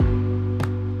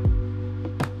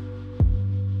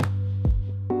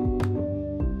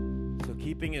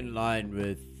going in line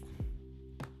with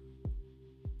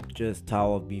just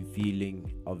how I've been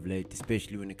feeling of late,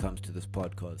 especially when it comes to this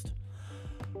podcast.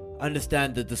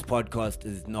 Understand that this podcast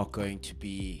is not going to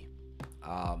be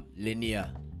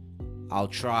linear. I'll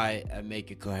try and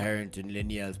make it coherent and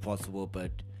linear as possible,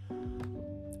 but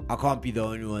I can't be the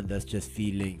only one that's just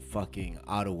feeling fucking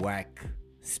out of whack,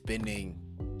 spinning,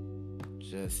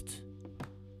 just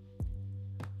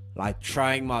like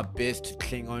trying my best to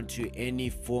cling on to any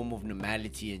form of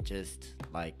normality and just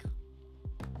like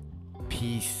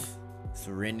peace,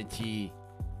 serenity,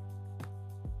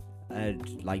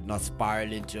 and like not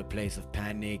spiral into a place of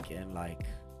panic and like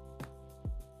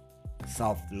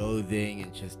self-loathing.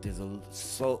 And just there's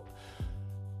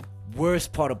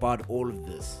worst part about all of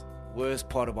this, worst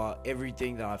part about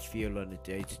everything that I feel on a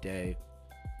day-to-day,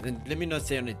 and let me not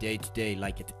say on a day-to-day,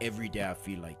 like it's every day I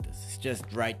feel like this. It's just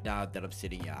right now that I'm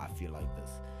sitting here, I feel like this.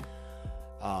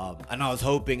 And I was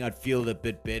hoping I'd feel a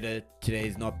bit better.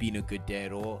 Today's not been a good day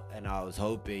at all, and I was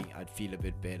hoping I'd feel a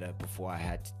bit better before I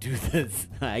had to do this.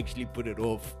 I actually put it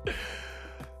off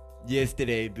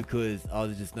yesterday because I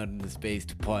was just not in the space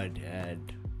to pod,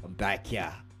 and I'm back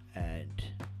here. And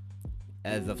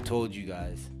as I've told you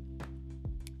guys,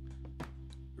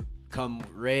 come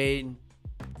rain,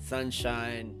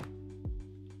 sunshine,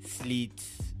 sleet,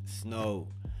 snow,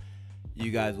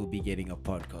 you guys will be getting a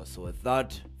podcast. So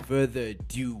without further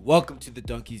ado, welcome to the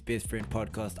Donkey's Best Friend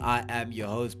podcast. I am your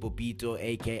host, Bobito,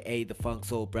 aka the Funk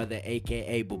Soul Brother,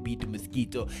 aka Bobito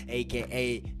Mosquito,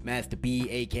 aka Master B,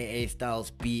 aka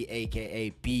Styles B,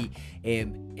 aka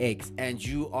BMX, and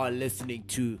you are listening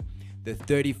to the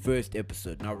 31st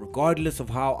episode. Now, regardless of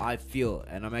how I feel,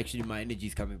 and my energy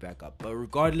is coming back up, but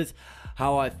regardless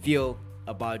how I feel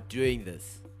about doing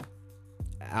this,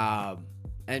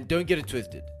 and don't get it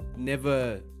twisted,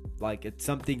 never, like, it's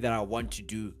something that I want to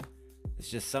do. It's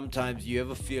just sometimes you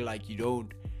ever feel like you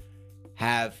don't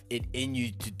have it in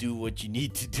you to do what you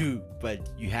need to do, but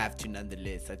you have to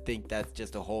nonetheless. I think that's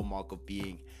just a hallmark of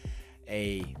being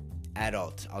a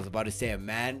adult. I was about to say a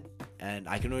man, and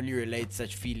I can only relate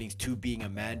such feelings to being a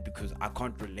man because I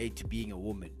can't relate to being a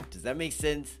woman. Does that make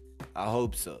sense? I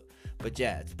hope so. But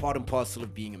yeah, it's part and parcel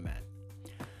of being a man.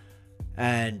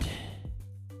 And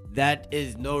that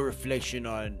is no reflection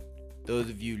on those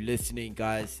of you listening,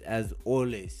 guys. As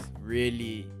always,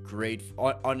 really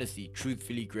grateful, honestly,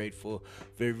 truthfully grateful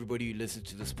for everybody who listens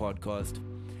to this podcast.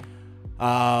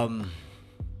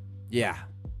 Yeah,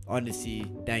 honestly,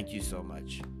 thank you so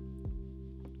much.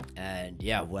 And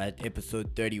yeah, we're at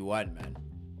episode 31, man.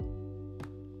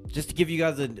 Just to give you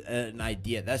guys an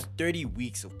idea, that's 30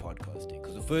 weeks of podcasting.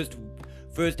 Because the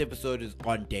first episode is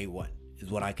on day 1, is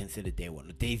what I consider day 1.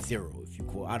 Or day 0, if you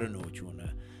call. I don't know what you want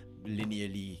to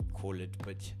linearly call it.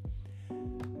 But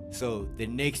so the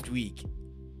next week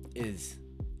is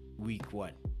week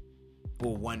 1.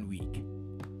 Or 1 week.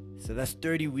 So that's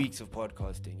 30 weeks of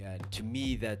podcasting. And to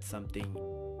me, that's something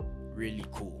really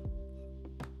cool.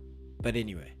 But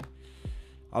anyway,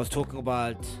 I was talking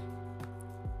about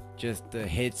just the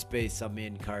headspace I'm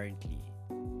in currently.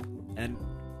 And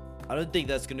I don't think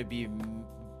that's going to be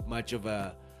much of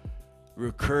a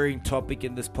recurring topic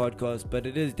in this podcast, but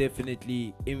it is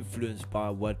definitely influenced by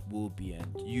what will be.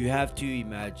 And you have to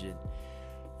imagine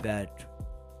that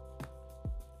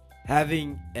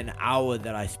having an hour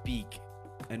that I speak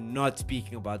and not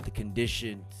speaking about the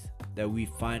conditions that we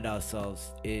find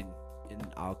ourselves in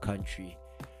our country,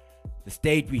 the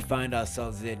state we find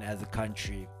ourselves in as a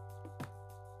country,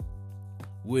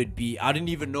 would be, I didn't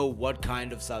even know what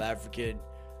kind of South African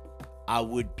I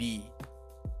would be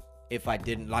if I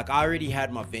didn't. Like, I already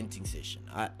had my venting session.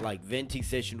 Venting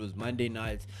session was Monday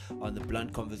nights on the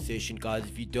Blunt Conversation. Guys,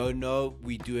 if you don't know,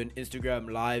 we do an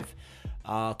Instagram live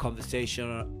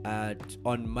conversation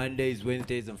on Mondays,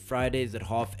 Wednesdays, and Fridays at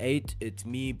 8:30. It's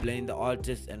me, Blaine the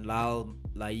Artist, and Lyle,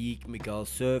 Laik, Miguel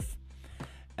Surf.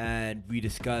 And we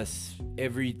discuss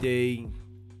everything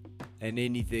and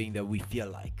anything that we feel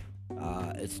like.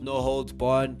 It's no holds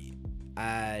barred,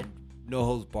 and no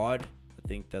holds barred. I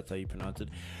think that's how you pronounce it.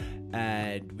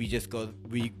 And we just go,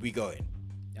 we go in.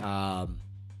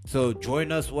 So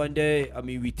join us one day. I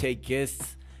mean, we take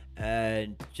guests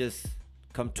and just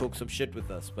come talk some shit with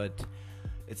us. But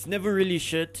it's never really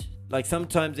shit. Like,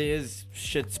 sometimes there is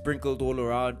shit sprinkled all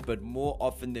around, but more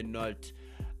often than not,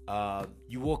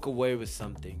 you walk away with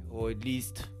something, or at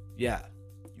least, yeah,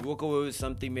 you walk away with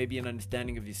something, maybe an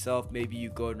understanding of yourself. Maybe you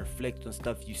go and reflect on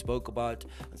stuff you spoke about,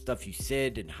 and stuff you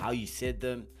said, and how you said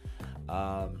them.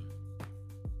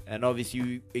 And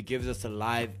obviously, it gives us a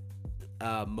live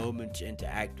moment to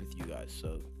interact with you guys.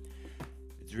 So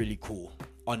it's really cool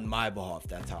on my behalf.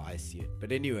 That's how I see it.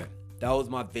 But anyway, that was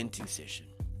my venting session.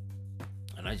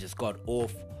 and I just got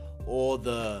off all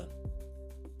the,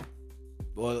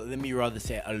 well, let me rather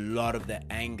say a lot of the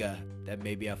anger that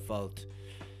maybe I felt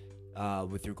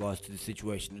with regards to the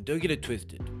situation. And don't get it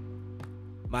twisted.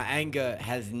 My anger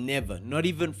has never, not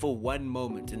even for one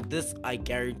moment, and this I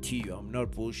guarantee you, I'm not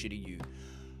bullshitting you,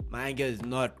 my anger has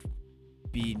not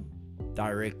been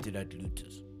directed at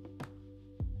looters.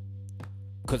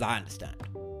 Because I understand.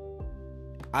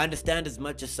 I understand as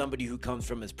much as somebody who comes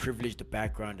from as privileged a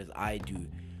background as I do,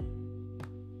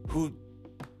 who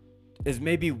is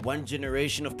maybe one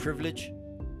generation of privilege.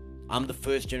 I'm the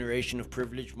first generation of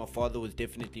privilege. My father was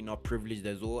definitely not privileged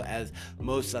as well, as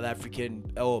most South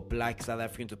African or black South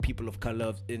Africans or people of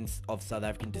color of South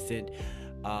African descent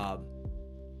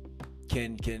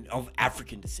can of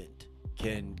African descent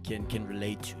can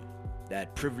relate to.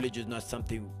 That privilege is not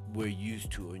something we're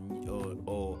used to,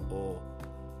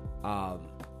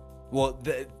 well,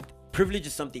 the privilege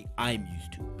is something I'm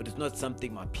used to, but it's not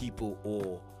something my people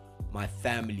or my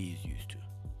family is used to.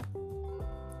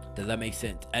 Does that make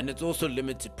sense? And it's also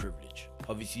limited privilege.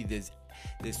 Obviously, there's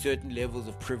certain levels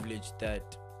of privilege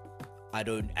that I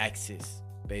don't access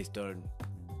based on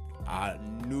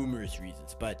numerous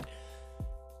reasons, but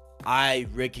I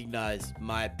recognize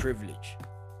my privilege.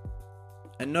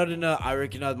 And not enough, I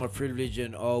recognize my privilege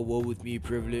and, woe with me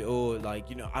privilege, or I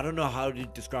don't know how to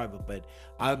describe it, but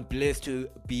I'm blessed to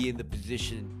be in the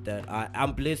position that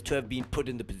I'm blessed to have been put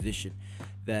in the position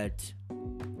that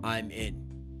I'm in.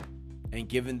 And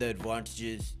given the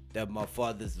advantages that my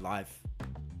father's life,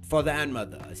 father and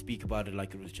mother, I speak about it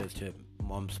like it was just him,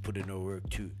 mom's put in her work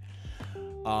too,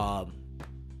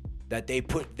 that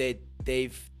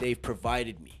they've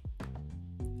provided me.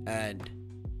 And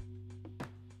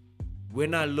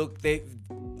when I look,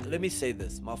 let me say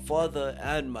this, my father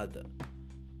and mother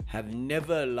have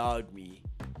never allowed me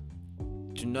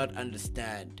to not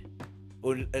understand,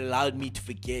 or allowed me to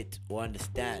forget or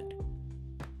understand.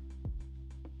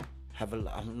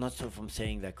 I'm not sure if I'm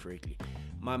saying that correctly.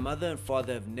 My mother and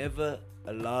father have never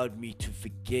allowed me to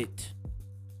forget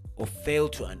or fail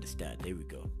to understand, there we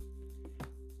go,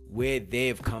 where they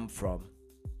have come from,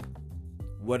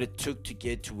 what it took to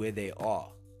get to where they are,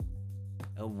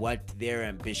 and what their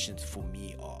ambitions for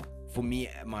me are. For me,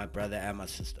 my brother and my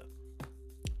sister.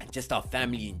 And just our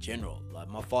family in general. Like,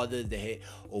 my father is the head,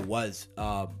 or was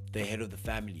the head of the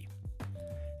family.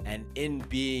 And in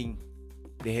being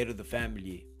the head of the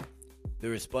family, the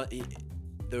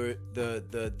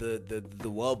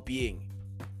well-being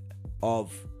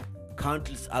of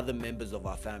countless other members of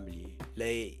our family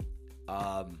lay,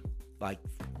 like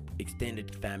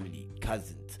extended family,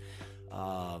 cousins,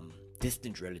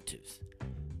 distant relatives,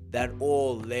 that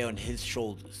all lay on his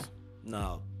shoulders.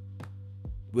 Now,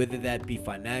 whether that be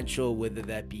financial, whether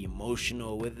that be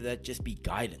emotional, whether that just be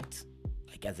guidance,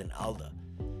 like as an elder.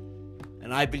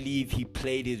 And I believe he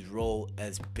played his role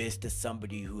as best as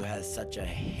somebody who has such a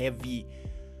heavy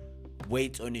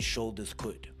weight on his shoulders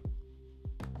could.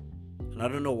 And I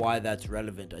don't know why that's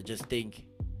relevant. I just think,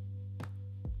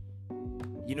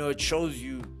 it shows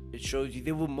you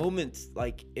there were moments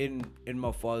like in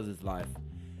my father's life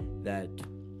that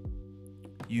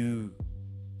you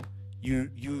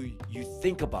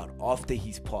think about after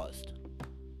he's passed.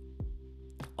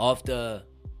 After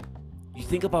you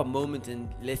think about moments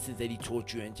and lessons that he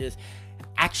taught you, and just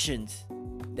actions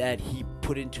that he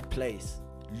put into place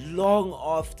long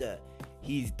after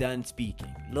he's done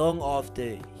speaking, long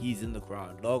after he's in the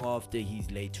ground, long after he's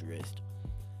laid to rest.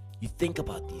 You think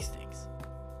about these things,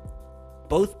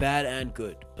 both bad and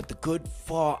good, but the good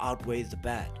far outweighs the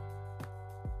bad.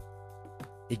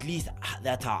 At least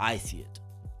that's how I see it.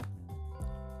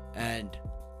 And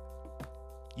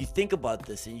you think about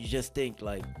this and you just think,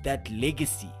 like, that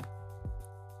legacy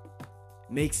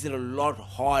makes it a lot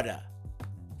harder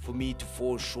for me to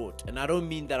fall short. And I don't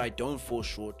mean that I don't fall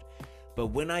short, but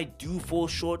when I do fall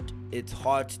short, it's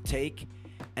hard to take,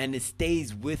 and it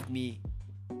stays with me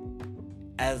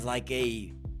as like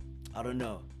a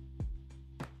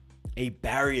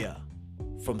barrier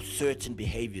from certain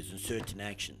behaviors and certain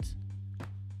actions.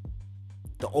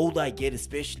 The older I get,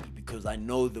 especially, because I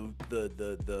know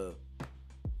the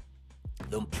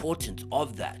importance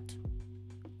of that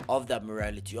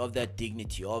morality, of that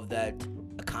dignity, of that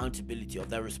accountability, of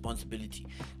that responsibility.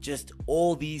 Just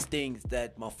all these things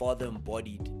that my father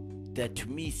embodied that to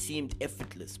me seemed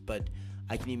effortless, but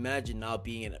I can imagine now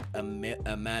being a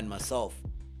man myself,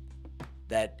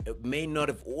 that it may not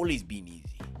have always been easy.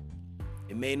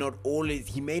 He may not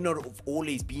have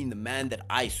always been the man that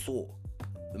I saw,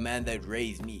 the man that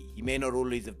raised me. He may not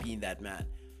always have been that man,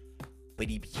 but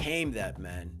he became that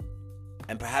man.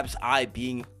 And perhaps I,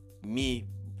 being me,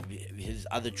 his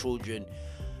other children,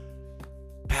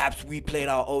 perhaps we played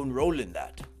our own role in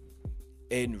that,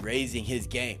 in raising his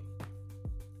game.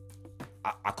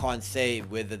 I can't say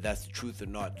whether that's the truth or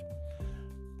not.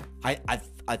 I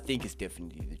think it's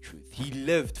definitely the truth. He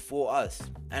lived for us.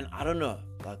 And I don't know,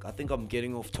 like, I think I'm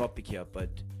getting off topic here, but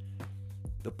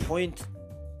the point,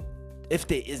 if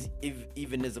there is, if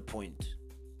even is a point,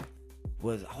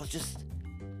 was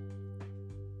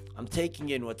I'm taking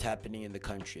in what's happening in the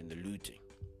country and the looting.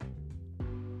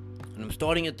 And I'm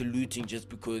starting at the looting just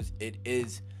because it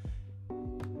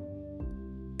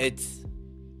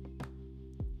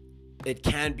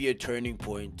can be a turning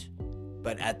point,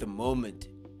 but at the moment,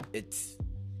 it's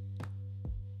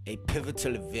a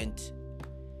pivotal event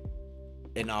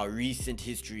in our recent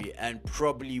history and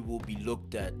probably will be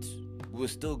looked at. We're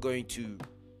still going to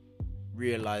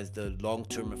realize the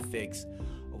long-term effects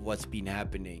of what's been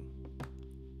happening.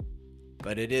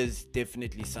 But it is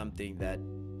definitely something that,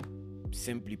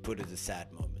 simply put, is a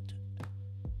sad moment.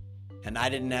 And I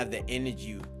didn't have the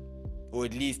energy, or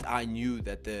at least I knew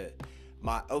that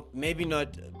maybe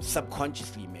not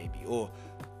subconsciously, maybe, or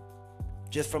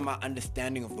just from my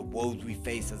understanding of the woes we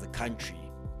face as a country,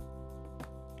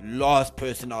 last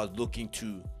person I was looking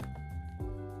to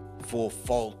for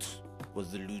fault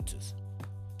was the looters.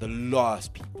 The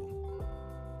last people.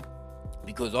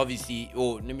 Because obviously,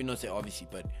 or let me not say obviously,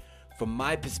 but from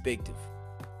my perspective,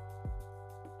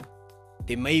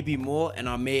 there may be more, and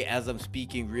I may, as I'm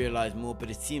speaking, realize more, but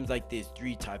it seems like there's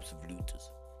three types of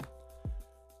looters.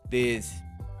 There's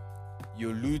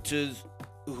your looters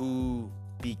who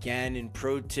began in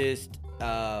protest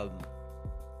for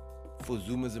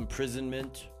Zuma's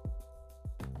imprisonment.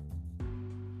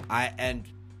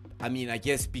 I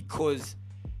guess because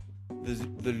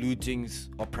the lootings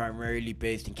are primarily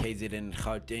based in KZN and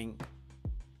Gauteng,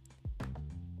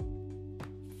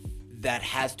 that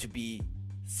has to be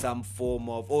some form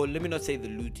of, or let me not say the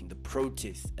looting, the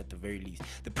protests at the very least.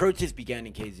 The protests began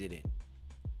in KZN,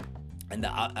 and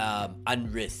the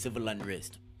unrest, civil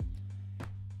unrest,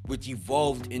 which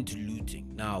evolved into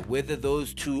looting. Now, whether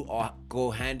those two go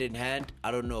hand in hand,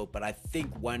 I don't know, but I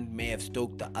think one may have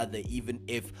stoked the other, even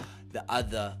if the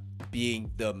other,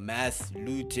 being the mass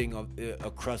looting of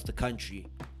across the country,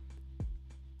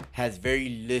 has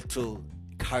very little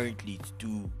currently to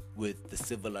do with the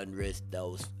civil unrest that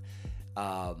was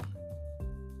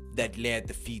that lay at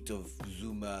the feet of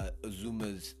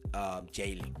Zuma's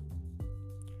jailing.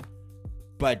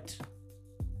 But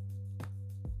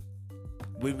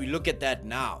when we look at that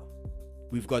now,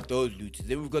 we've got those looters.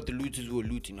 Then we've got the looters who are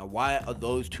looting. Now, why are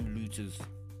those two looters,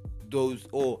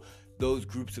 those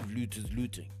groups of looters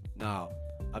looting? Now,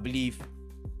 I believe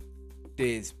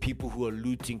there's people who are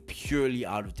looting purely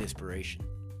out of desperation.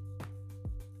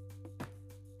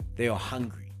 They are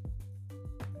hungry.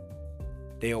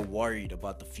 They are worried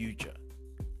about the future.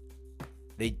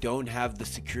 They don't have the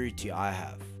security I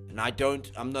have. And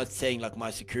I'm not saying like my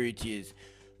security is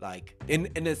like,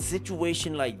 in a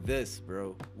situation like this,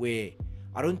 bro, where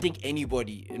I don't think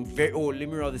anybody, or let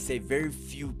me rather say very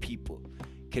few people,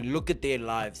 can look at their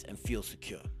lives and feel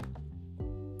secure.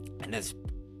 And as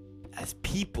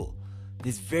people,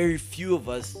 there's very few of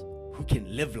us who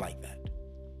can live like that.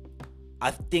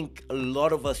 I think a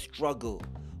lot of us struggle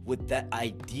with that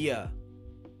idea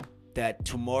that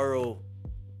tomorrow,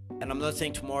 and I'm not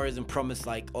saying tomorrow isn't promised,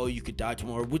 like, oh, you could die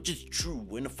tomorrow, which is true.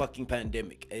 We're in a fucking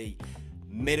pandemic, a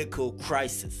medical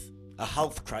crisis, a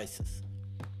health crisis.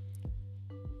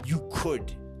 You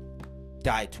could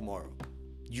die tomorrow.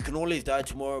 You can always die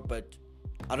tomorrow, but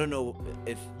I don't know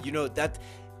if,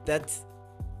 that's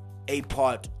a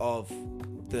part of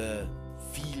the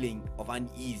feeling of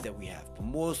unease that we have, but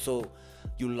more so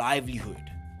your livelihood,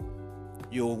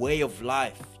 your way of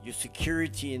life, your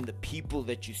security in the people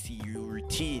that you see, your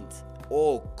routines,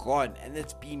 all gone. And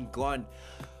it's been gone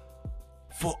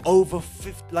for over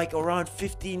around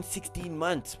 15, 16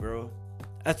 months, bro.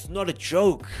 That's not a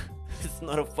joke. It's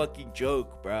not a fucking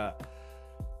joke, bro.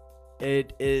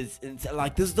 It is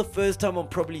like, this is the first time I'm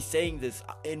probably saying this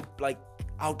in like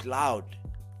out loud,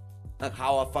 like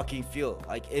how I fucking feel.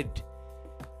 Like it.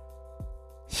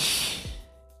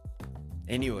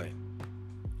 Anyway,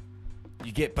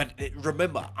 you get, but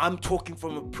remember, I'm talking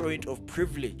from a point of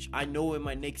privilege. I know where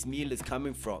my next meal is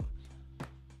coming from.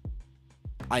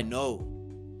 I know.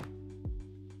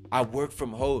 I work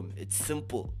from home. It's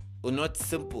simple. Well, not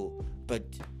simple, but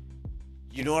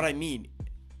you know what I mean.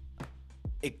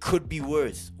 It could be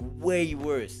worse, way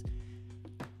worse.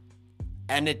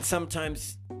 And it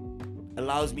sometimes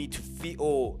allows me to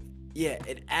feel,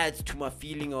 it adds to my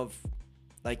feeling of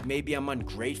like maybe I'm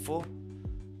ungrateful.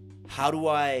 How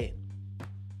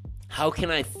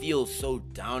can I feel so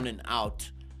down and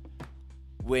out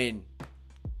when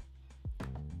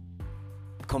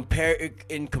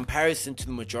in comparison to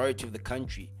the majority of the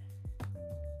country,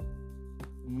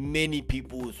 many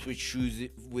people will switch shoes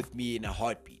with me in a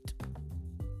heartbeat.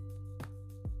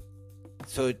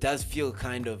 So it does feel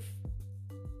kind of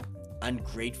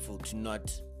ungrateful to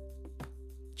not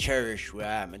cherish where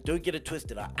I am. And don't get it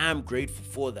twisted, I am grateful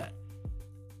for that.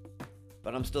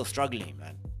 But I'm still struggling,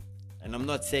 man. And I'm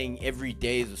not saying every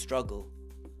day is a struggle,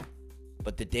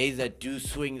 but the days that do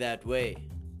swing that way,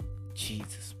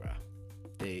 Jesus, bro,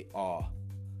 they are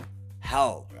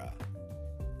hell, bro.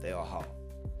 They are hell.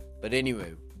 But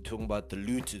anyway, we're talking about the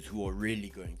looters who are really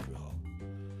going through hell.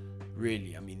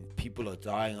 Really, I mean, people are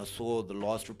dying. I saw the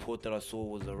last report that I saw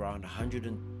was around between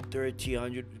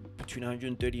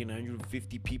 130 and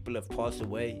 150 people have passed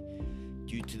away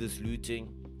due to this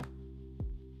looting.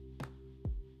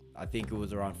 I think it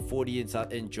was around 40 in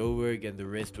Joburg and the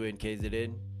rest were in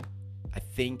KZN. I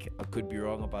think, I could be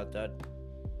wrong about that.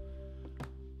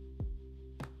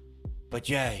 But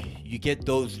yeah, you get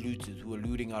those looters who are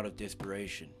looting out of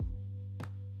desperation.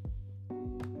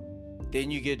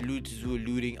 Then you get looters who are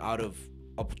looting out of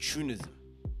opportunism.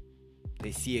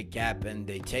 They see a gap and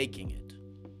they're taking it.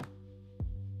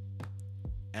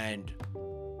 And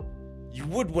you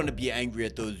would want to be angry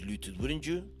at those looters, wouldn't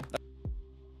you?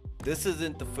 This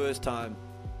isn't the first time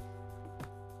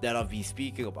that I've been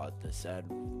speaking about this.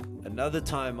 And another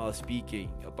time I was speaking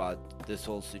about this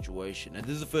whole situation. And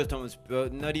this is the first time,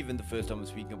 not even the first time I'm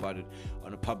speaking about it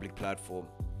on a public platform.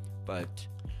 But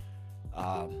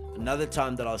another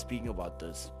time that I was speaking about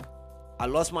this, I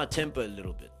lost my temper a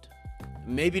little bit.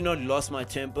 Maybe not lost my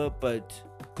temper, but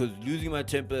because losing my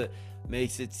temper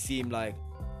makes it seem like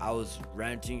I was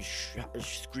ranting,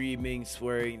 screaming,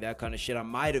 swearing, that kind of shit. I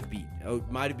might have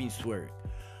been swearing.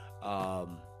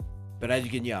 But as you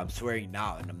can hear, I'm swearing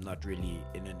now and I'm not really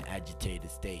in an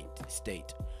agitated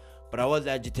state. But I was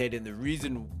agitated, and the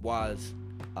reason was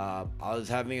I was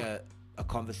having a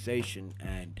conversation,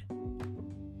 and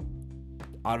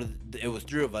it was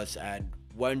three of us, and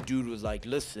one dude was like,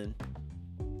 listen,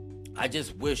 I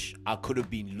just wish I could have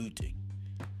been looting.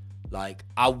 Like,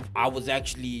 I was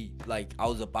actually, like, I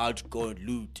was about to go and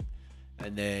loot,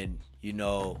 and then, you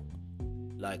know,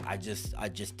 like, I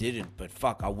just didn't, but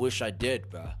fuck, I wish I did,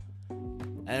 bro.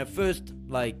 And at first,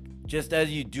 like, just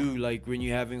as you do, like, when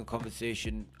you're having a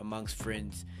conversation amongst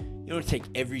friends, you don't take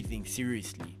everything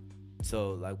seriously.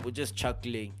 So, like, we're just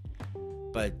chuckling,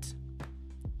 but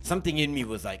something in me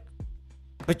was like,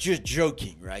 but you're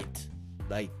joking, right?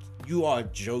 Like, you are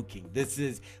joking. This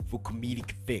is for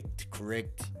comedic effect,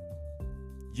 correct?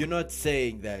 You're not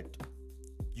saying that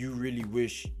you really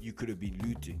wish you could have been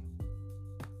looting.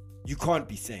 You can't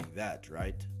be saying that,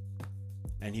 right?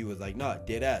 And he was like, nah,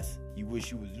 dead ass. He wish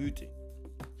he was looting.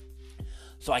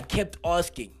 So I kept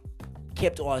asking,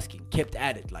 kept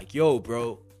at it. Like, yo,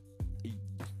 bro,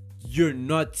 you're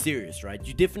not serious, right?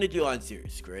 You definitely aren't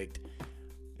serious, correct?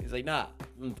 He's like, nah,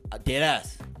 dead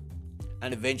ass.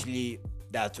 And eventually,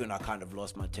 that's when I kind of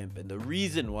lost my temper. And the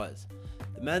reason was,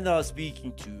 the man that I was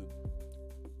speaking to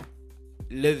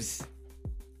lives,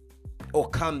 or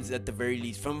comes at the very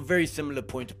least, from a very similar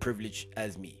point of privilege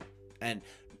as me. And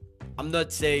I'm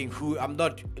not saying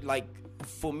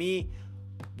for me,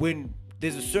 when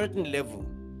there's a certain level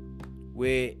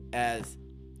whereas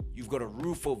you've got a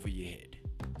roof over your head,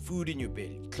 food in your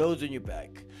belly, clothes on your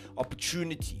back,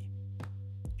 opportunity,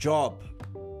 job,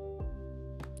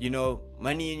 you know,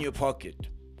 money in your pocket,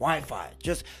 Wi-Fi,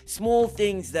 just small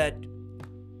things that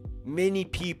many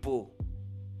people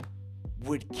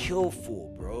would kill for,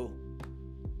 bro.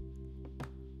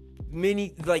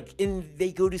 Many,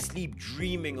 they go to sleep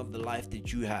dreaming of the life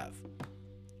that you have.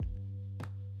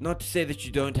 Not to say that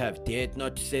you don't have debt,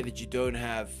 not to say that you don't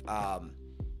have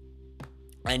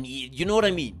and you know what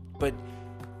I mean, but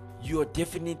you're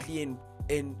definitely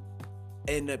in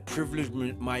a privileged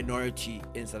minority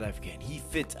in South Africa, and he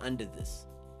fits under this.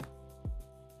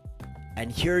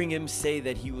 And hearing him say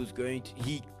that he was going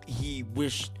to, he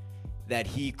wished that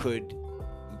he could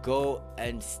go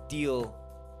and steal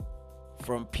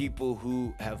from people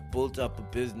who have built up a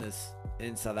business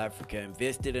in South Africa,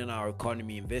 invested in our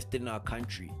economy, invested in our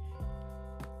country,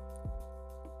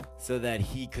 so that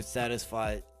he could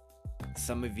satisfy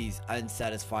some of his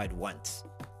unsatisfied wants.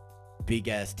 Big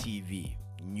ass TV,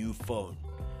 new phone.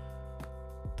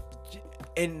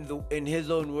 In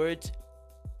his own words,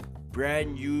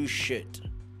 brand new shit.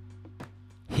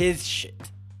 His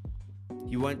shit.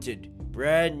 He wanted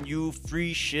brand new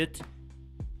free shit,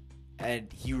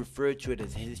 and he referred to it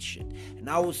as his shit. And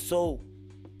I was so,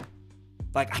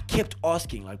 I kept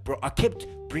asking, bro, I kept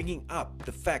bringing up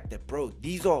the fact that, bro,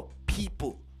 these are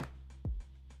people.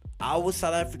 our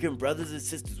South African brothers and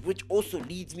sisters, which also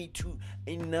leads me to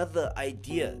another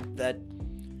idea that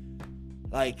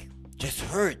like just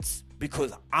hurts,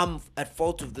 because I'm at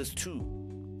fault of this too,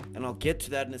 and I'll get to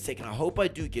that in a second. I hope I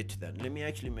do get to that. Let me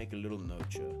actually make a little note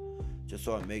here, just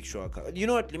so I make sure you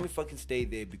know what, let me fucking stay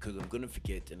there, because I'm gonna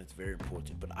forget, and it's very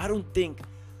important. But I don't think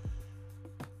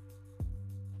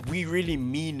we really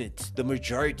mean it, the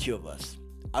majority of us.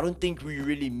 I don't think we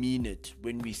really mean it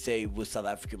when we say we're South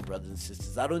African brothers and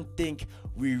sisters. I don't think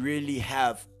we really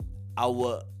have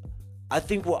I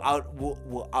think we're out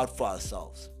for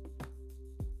ourselves.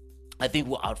 I think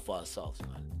we're out for ourselves,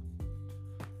 man.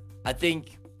 I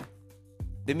think,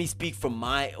 let me speak from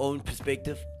my own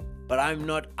perspective, but I'm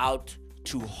not out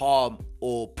to harm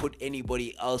or put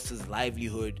anybody else's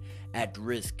livelihood at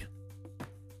risk.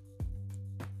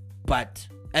 But,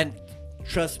 and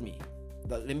trust me,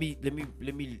 let me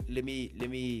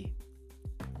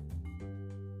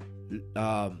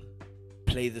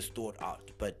play this thought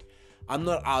out. But I'm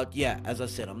not out, as I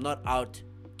said, I'm not out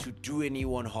to do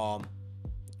anyone harm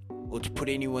or to put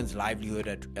anyone's livelihood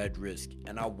at risk.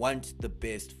 And I want the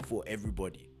best for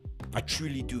everybody. I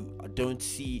truly do. I don't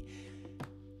see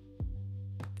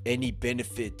any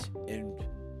benefit in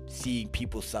seeing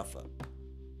people suffer.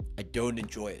 I don't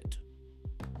enjoy it.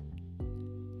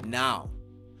 Now,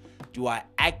 do I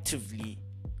actively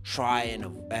try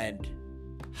and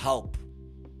help?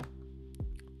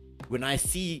 When I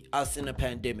see us in a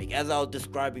pandemic, as I was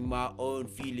describing my own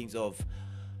feelings of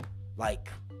like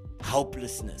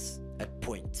helplessness at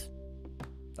point,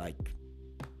 like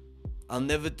I'll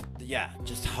never,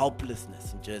 just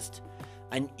helplessness and just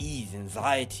unease,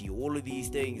 anxiety, all of these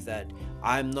things that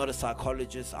I'm not a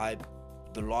psychologist.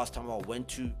 The last time I went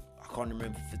to, I can't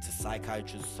remember if it's a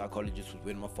psychiatrist or psychologist, was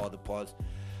when my father passed.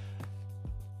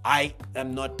 I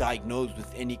am not diagnosed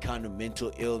with any kind of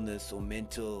mental illness or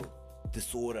mental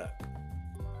disorder.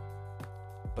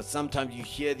 But sometimes you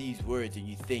hear these words and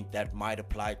you think that might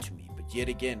apply to me. But yet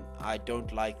again, I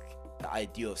don't like the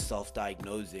idea of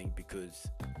self-diagnosing, because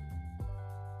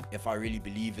if I really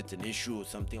believe it's an issue or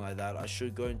something like that, I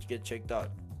should go and get checked out.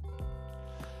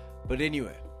 But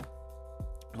anyway,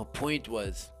 my point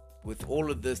was, with all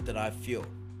of this that I feel,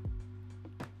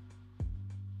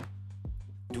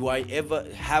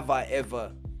 have I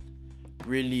ever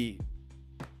really,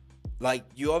 like,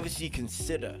 you obviously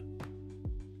consider,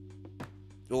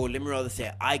 or let me rather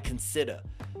say, I consider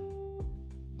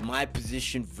my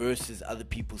position versus other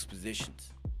people's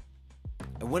positions.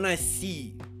 And when I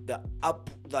see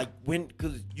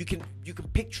because you can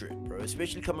picture it, bro,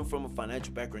 especially coming from a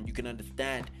financial background, you can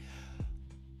understand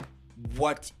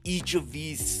what each of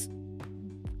these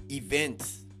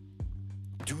events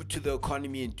do to the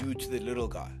economy and do to the little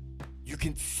guy. You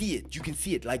can see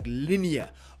it like linear.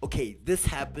 Okay, this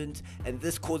happens and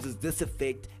this causes this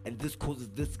effect and this causes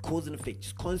this cause and effect,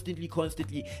 just constantly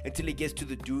until it gets to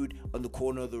the dude on the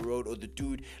corner of the road, or the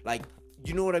dude, like,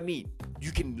 you know what I mean?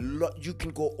 You can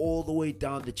go all the way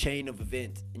down the chain of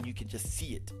events and you can just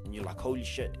see it, and you're like, holy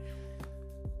shit,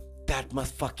 that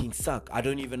must fucking suck. I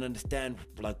don't even understand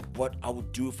like what I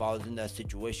would do if I was in that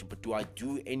situation. But do I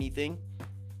do anything?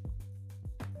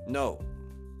 No.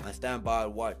 I stand by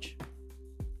and watch,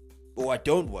 or I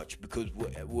don't watch, because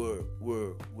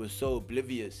we're so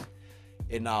oblivious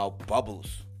in our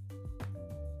bubbles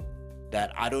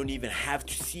that I don't even have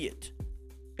to see it.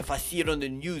 If I see it on the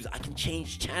news, I can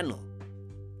change channel.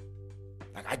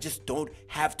 Like, I just don't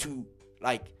have to,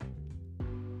 like.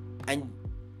 And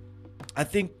I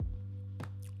think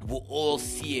we're all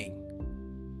seeing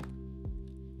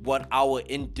what our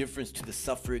indifference to the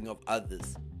suffering of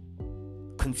others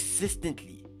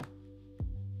consistently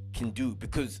can do.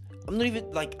 Because I'm not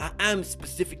even, like, I am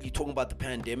specifically talking about the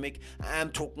pandemic. I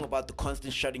am talking about the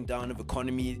constant shutting down of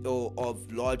economy, or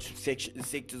of large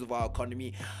sectors of our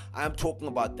economy. I am talking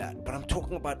about that. But I'm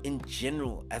talking about in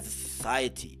general as a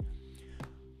society.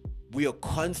 We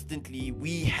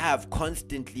have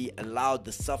constantly allowed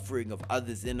the suffering of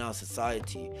others in our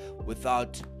society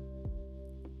without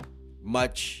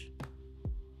much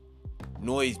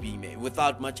noise being made,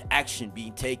 without much action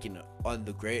being taken by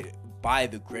the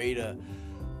greater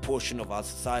portion of our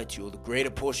society, or the greater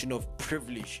portion of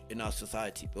privilege in our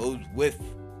society, those with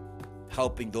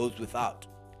helping those without.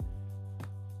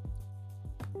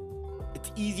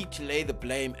 It's easy to lay the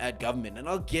blame at government, and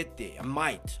I'll get there. I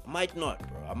might not,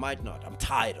 bro. I might not. I'm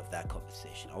tired of that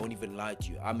conversation. I won't even lie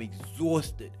to you. I'm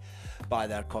exhausted by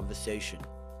that conversation,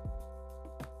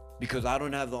 because I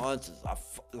don't have the answers.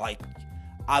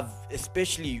 I've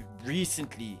especially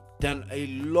recently done a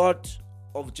lot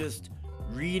of just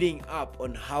reading up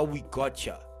on how we got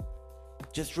here.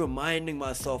 just reminding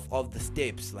myself of the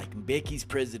steps, like Mbeki's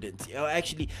presidency.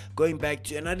 Actually going back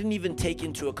to, and I didn't even take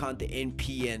into account the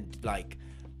NP and like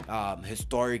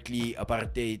historically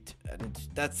apartheid, and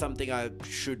that's something I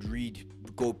should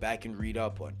go back and read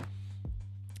up on.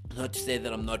 Not to say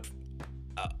that I'm not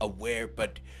aware,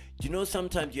 but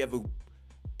sometimes you have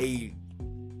a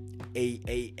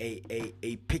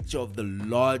picture of the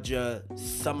larger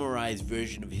summarized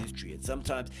version of history, and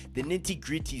sometimes the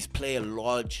nitty-gritties play a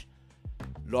large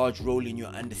role in your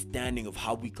understanding of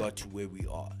how we got to where we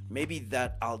are. Maybe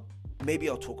I'll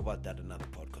talk about that in another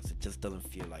podcast. It just doesn't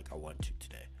feel like I want to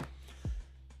today.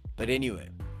 But anyway,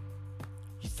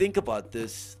 you think about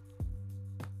this,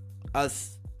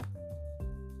 us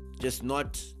just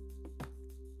not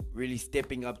really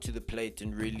stepping up to the plate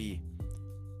and really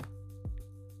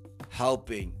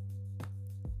helping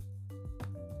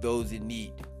those in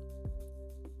need,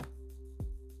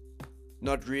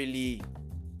 not really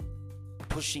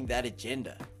pushing that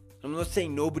agenda. I'm not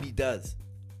saying nobody does.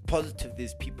 Positive,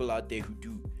 there's people out there who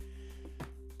do.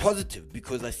 Positive,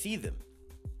 because I see them.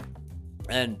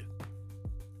 And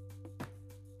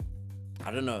I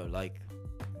don't know, like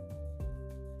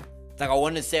I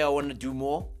want to say I want to do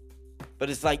more,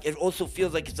 but it's like, it also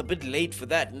feels like it's a bit late for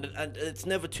that, and it's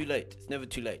never too late. It's never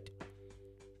too late.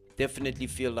 Definitely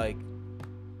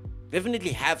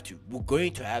have to. We're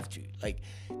going to have to. Like,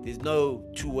 there's no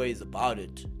two ways about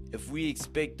it. If we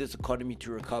expect this economy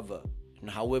to recover, and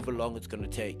however long it's going to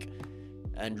take,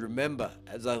 and remember,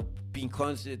 as I've been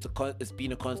constant, it's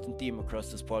been a constant theme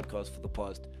across this podcast for the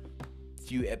past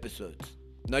few episodes.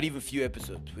 Not even few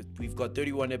episodes. We've got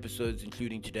 31 episodes,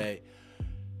 including today.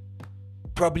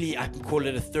 Probably I can call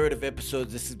it a third of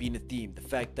episodes. This has been a theme. The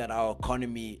fact that our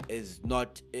economy has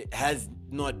not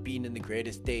been in the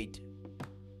greatest state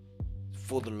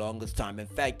for the longest time. In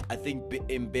fact, I think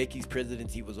Mbeki's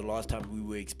presidency was the last time we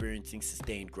were experiencing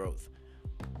sustained growth.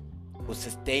 Or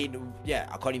sustained, yeah,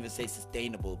 I can't even say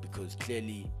sustainable, because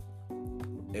clearly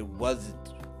it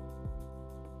wasn't.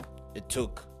 It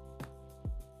took.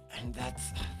 And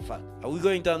that's, fuck. Are we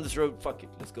going down this road? Fuck it,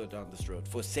 let's go down this road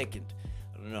for a second.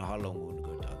 I don't know how long we're going to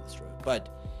go down this road. But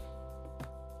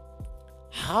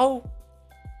how,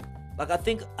 like, I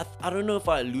think, I don't know if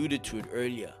I alluded to it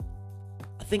earlier.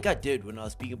 I think I did when I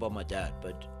was speaking about my dad.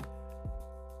 But,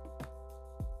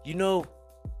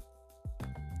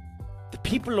 the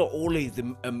people are always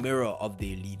a mirror of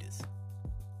their leaders.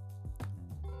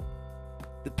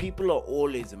 The people are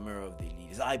always a mirror of their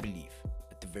leaders, I believe,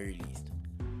 at the very least.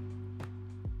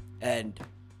 And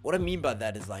what I mean by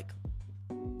that is, like,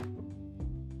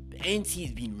 the ANC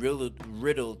has been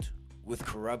riddled with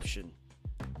corruption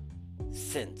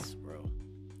since, bro.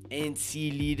 ANC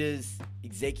leaders,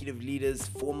 executive leaders,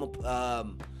 former,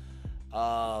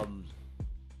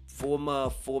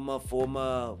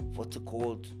 what's it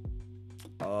called?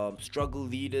 Struggle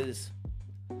leaders.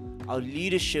 Our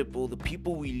leadership, or the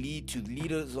people we lead to,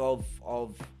 leaders of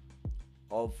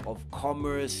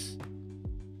commerce,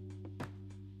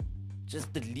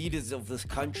 just the leaders of this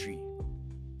country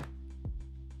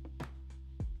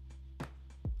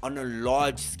on a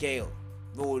large scale,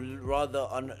 or rather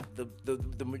on the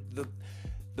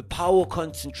power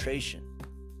concentration.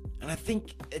 And I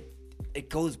think it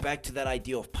goes back to that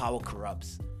idea of power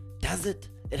corrupts. Does it?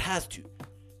 It has to.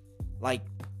 Like,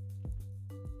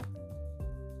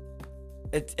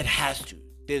 it has to.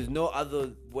 There's no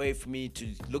other way for me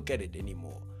to look at it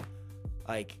anymore.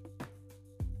 Like,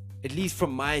 at least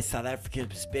from my South African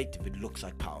perspective, it looks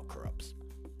like power corrupts.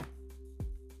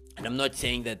 And I'm not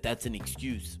saying that that's an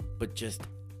excuse, but just,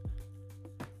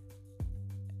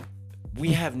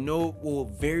 we have no or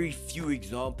very few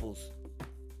examples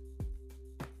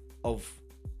of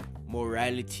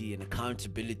morality and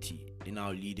accountability in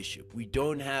our leadership. We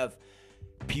don't have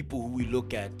people who we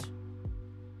look at,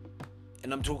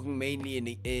 and I'm talking mainly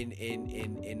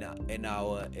in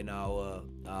our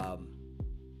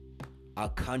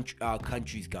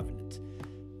country's governance.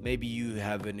 Maybe you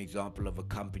have an example of a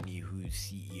company whose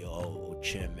CEO or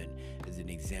chairman is an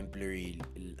exemplary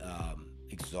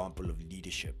example of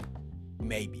leadership.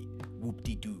 Maybe.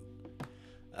 Whoop-de-doo.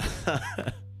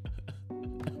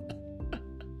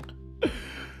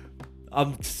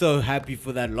 I'm so happy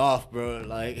for that laugh, bro.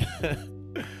 Like,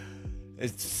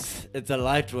 it's a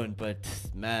light one, but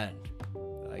man,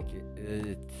 like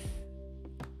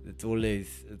it's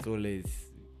always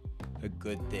a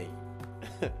good day.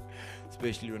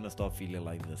 Especially when I start feeling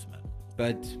like this, man.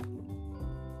 But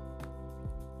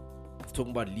let's talk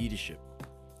about leadership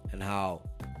and how,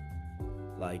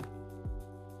 like,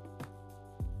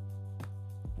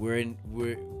 we're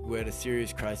at a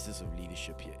serious crisis of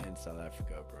leadership here in South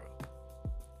Africa, bro.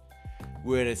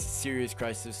 we're at a serious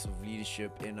crisis of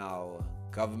leadership in our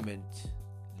government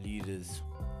leaders,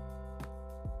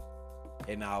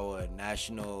 in our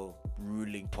national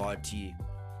ruling party.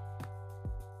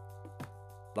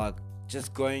 Like,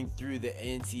 just going through the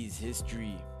ANC's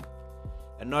history,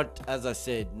 and not, as I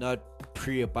said, not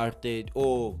pre-apartheid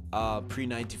or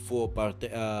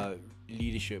pre-94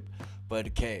 leadership, but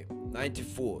okay,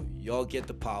 94, y'all get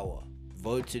the power,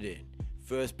 voted in,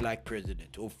 first black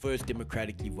president or first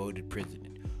democratically voted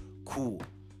president. Cool,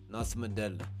 Nelson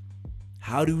Mandela.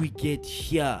 How do we get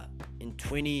here in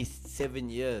 27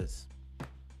 years?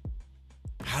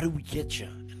 How do we get here?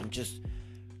 And I'm just,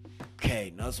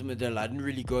 okay, Nelson Mandela, I didn't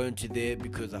really go into there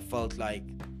because I felt like,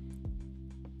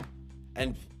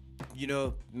 and you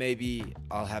know, maybe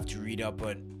I'll have to read up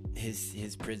on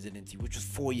his presidency, which was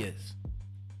 4 years.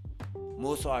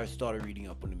 More so, I started reading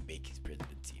up on Mbeki's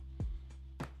presidency,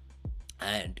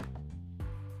 and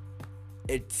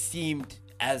it seemed,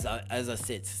 as I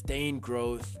said, sustained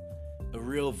growth, a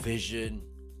real vision,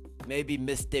 maybe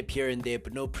misstep here and there,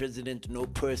 but no president, no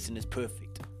person is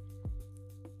perfect.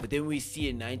 But then we see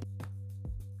in 19,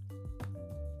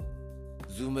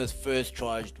 Zuma's first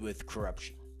charged with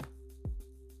corruption.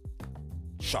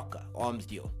 Shocker, arms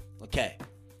deal. Okay.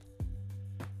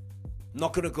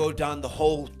 Not gonna go down the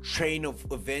whole train of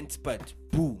events, but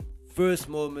boom, first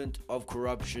moment of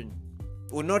corruption,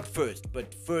 or not first,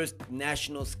 but first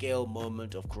national scale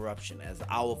moment of corruption as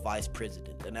our vice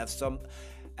president, and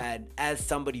as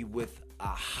somebody with a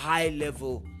high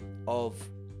level of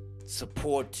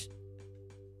support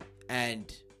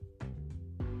and,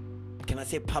 can I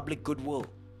say, public goodwill?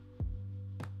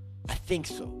 I think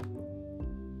so,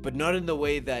 but not in the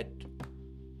way that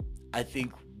I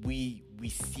think we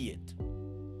see it.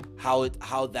 How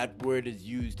that word is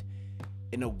used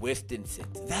in a Western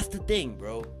sense. That's the thing,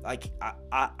 bro. Like,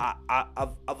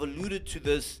 I've alluded to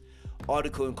this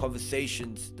article in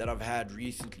conversations that I've had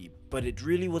recently, but it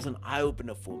really was an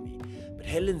eye-opener for me. But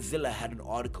Helen Ziller had an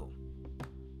article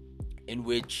in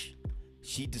which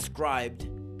she described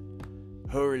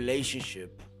her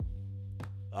relationship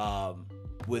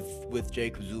with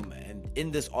Jacob Zuma, and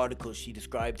in this article she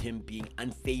described him being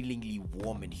unfailingly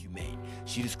warm and humane.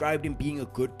 She described him being a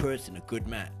good person, a good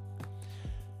man.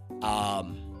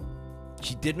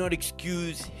 She did not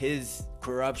excuse his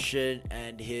corruption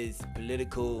and his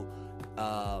political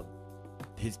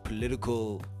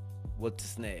what's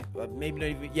his name? Maybe not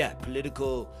even,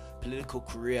 political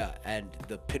career and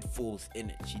the pitfalls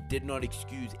in it. She did not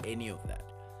excuse any of that,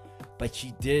 but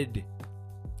she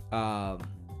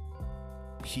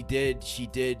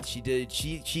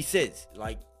says,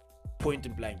 like, point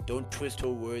and blank, don't twist her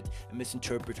words and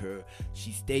misinterpret her.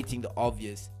 She's stating the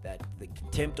obvious, that the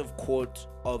contempt of court,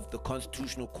 of the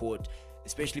constitutional court,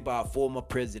 especially by a former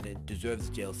president, deserves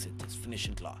a jail sentence. Finish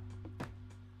and clear.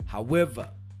 However,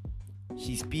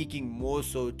 she's speaking more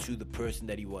so to the person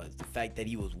that he was, the fact that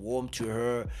he was warm to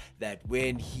her, that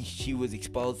when she was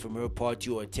expelled from her party,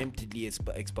 or attemptedly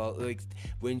expelled,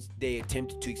 when they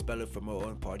attempted to expel her from her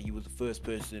own party, he was the first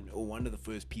person, or one of the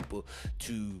first people,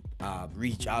 to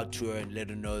reach out to her and let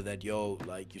her know that, yo,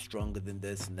 like, you're stronger than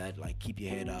this and that, like, keep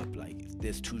your head up, like,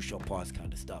 this too shall pass,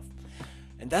 kind of stuff.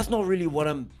 And that's not really what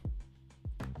I'm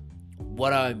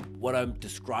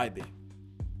describing.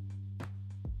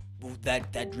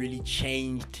 That really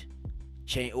changed,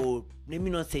 or let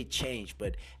me not say changed,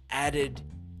 but added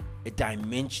a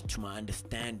dimension to my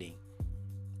understanding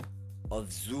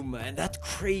of Zuma. And that's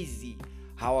crazy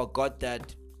how I got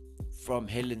that from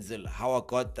Helen Ziller, how I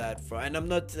got that from, and I'm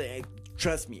not saying,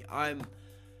 trust me, I'm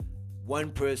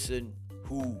one person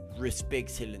who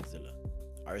respects Helen Ziller.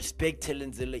 I respect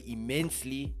Helen Ziller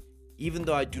immensely, even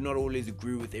though I do not always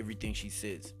agree with everything she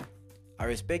says. I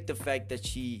respect the fact that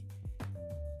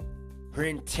her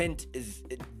intent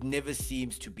it never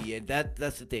seems to be, and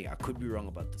that's the thing, I could be wrong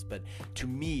about this, but to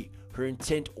me, her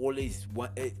intent always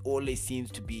seems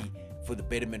to be for the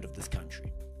betterment of this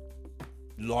country,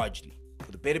 largely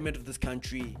for the betterment of this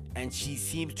country. And she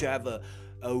seems to have a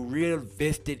real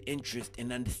vested interest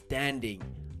in understanding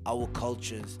our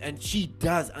cultures, and she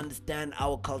does understand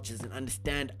our cultures and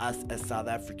understand us as South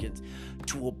Africans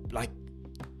to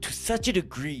such a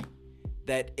degree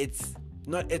that it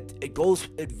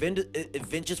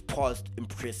ventures past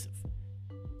impressive.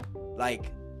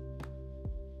 Like,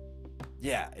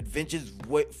 yeah, it ventures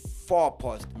way far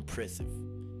past impressive.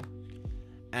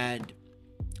 And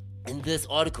in this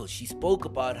article, she spoke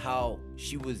about how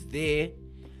she was there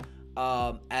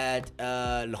at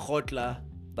Lekgotla,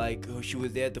 like she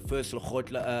was there at the first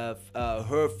Lekgotla,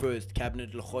 her first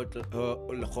cabinet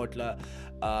Lekgotla,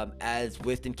 as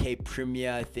Western Cape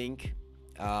Premier, I think.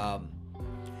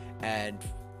 And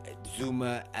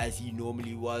Zuma, as he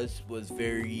normally was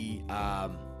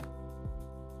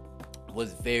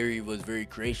very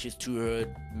gracious to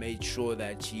her, made sure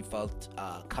that she felt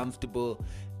comfortable,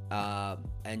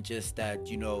 and just that,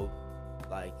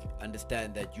 like,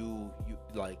 understand that you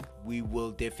like, we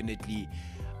will definitely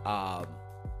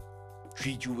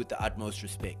treat you with the utmost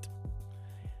respect.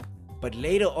 But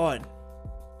later on,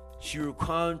 she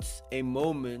recounts a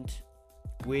moment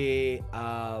where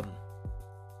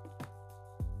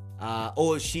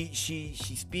she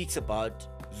speaks about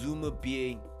Zuma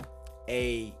being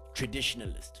a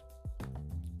traditionalist,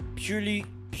 purely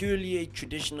a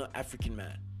traditional African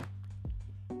man,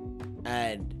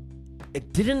 and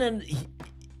it didn't.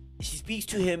 She speaks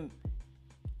to him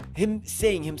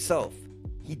saying himself,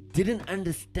 he didn't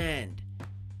understand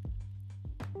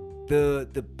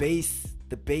the base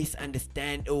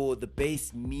understand, or the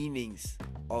base meanings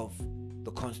of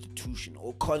the Constitution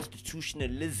or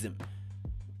constitutionalism,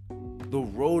 the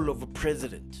role of a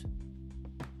president.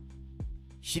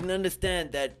 She didn't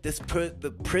understand that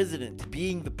the president,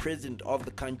 being the president of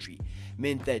the country,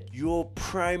 meant that your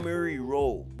primary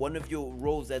role, one of your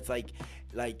roles that's like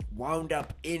wound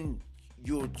up in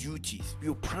your duties,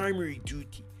 your primary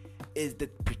duty, is the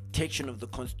protection of the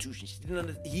Constitution.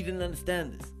 He didn't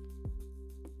understand this.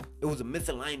 It was a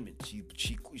misalignment.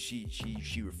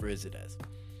 She refers it as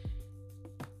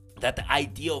that the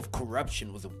idea of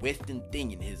corruption was a Western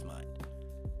thing in his mind,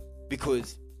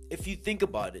 because if you think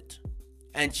about it.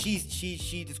 And she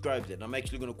describes it. I'm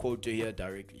actually going to quote her here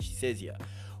directly. She says here,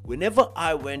 whenever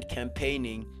I went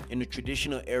campaigning in a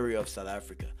traditional area of South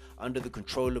Africa under the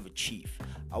control of a chief,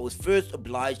 I was first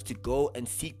obliged to go and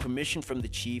seek permission from the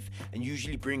chief, and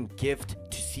usually bring a gift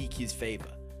to seek his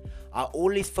favor. I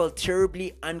always felt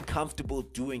terribly uncomfortable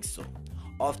doing so.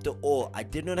 After all, I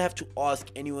did not have to ask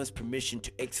anyone's permission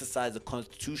to exercise a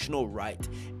constitutional right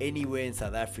anywhere in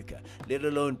South Africa, let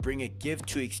alone bring a gift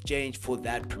to exchange for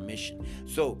that permission.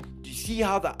 So, do you see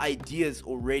how the ideas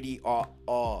already are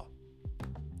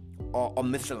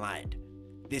misaligned?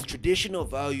 There's traditional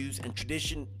values and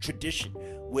tradition,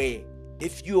 where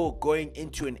if you're going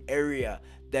into an area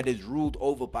that is ruled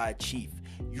over by a chief,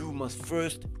 you must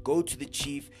first go to the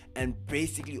chief and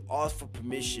basically ask for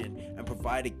permission and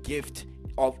provide a gift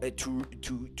of to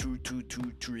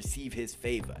receive his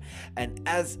favor. And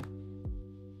as,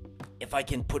 if I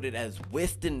can put it, as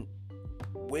Western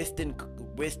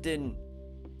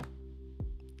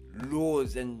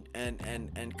laws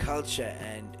and culture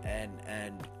and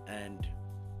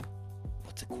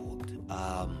what's it called,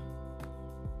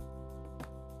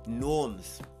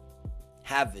 norms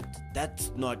have it,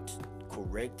 that's not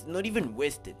correct. Not even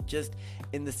Western, just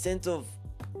in the sense of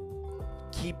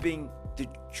keeping the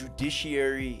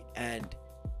judiciary and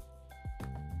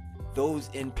those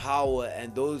in power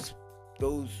and those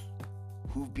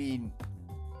who've been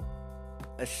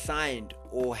assigned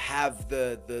or have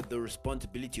the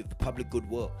responsibility of the public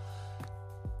goodwill.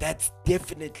 That's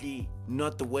definitely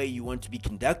not the way you want to be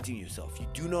conducting yourself. You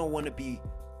do not want to be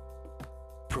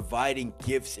providing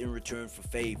gifts in return for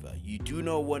favor. You do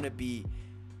not want to be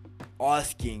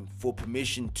asking for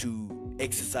permission to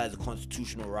exercise a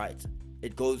constitutional right.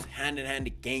 It goes hand in hand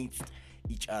against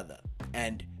each other.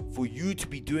 And for you to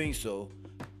be doing so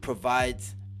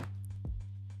provides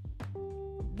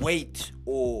weight,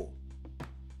 or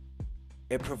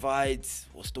it provides,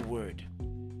 what's the word?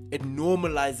 It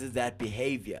normalizes that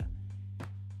behavior.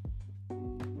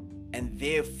 And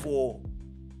therefore,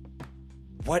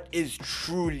 what is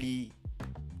truly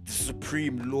the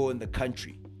supreme law in the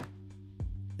country?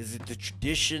 Is it the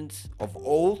traditions of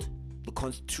old, the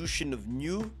Constitution of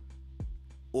new,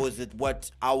 or is it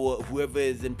what whoever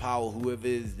is in power, whoever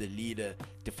is the leader,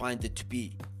 defines it to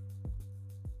be?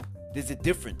 There's a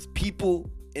difference. People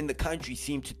in the country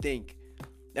seem to think,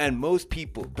 and most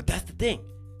people, but that's the thing.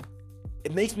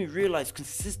 It makes me realize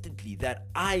consistently that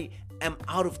I am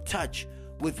out of touch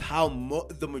with how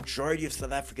the majority of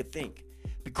South Africa think,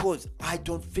 because I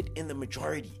don't fit in the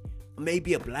majority. I may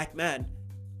be a black man,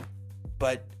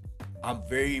 but I'm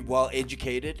very well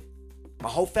educated. My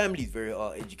whole family is very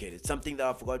well educated. Something that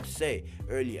I forgot to say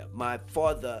earlier. My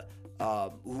father,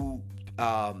 who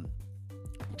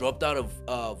dropped out of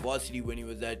varsity when he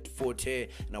was at Forte,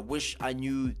 and I wish I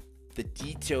knew the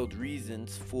detailed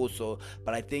reasons for so,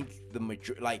 but I think and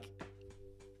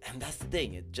that's the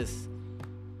thing.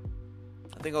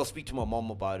 I think I'll speak to my mom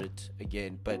about it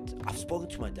again, but I've spoken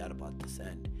to my dad about this,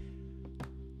 and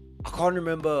I can't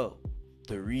remember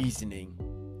the reasoning,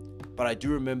 but I do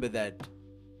remember that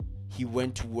he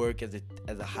went to work as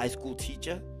a high school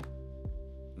teacher,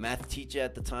 math teacher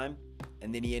at the time,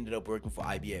 and then he ended up working for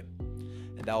IBM.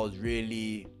 And that was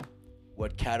really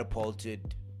what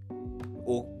catapulted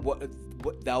or what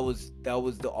that was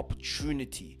the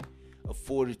opportunity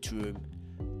afforded to him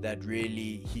that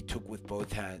really he took with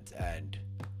both hands, and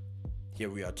here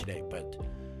we are today. But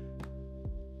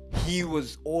he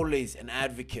was always an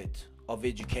advocate of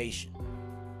education.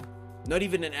 Not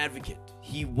even an advocate.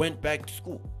 He went back to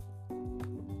school.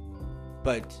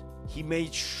 But he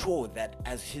made sure that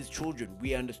as his children,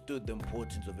 we understood the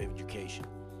importance of education.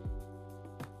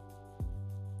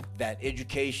 That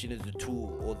education is the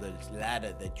tool or the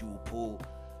ladder that you will pull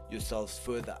yourselves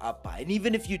further up by. And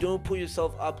even if you don't pull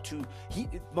yourself up to,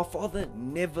 my father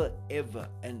never ever,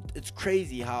 and it's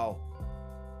crazy how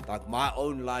like my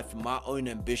own life and my own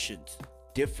ambitions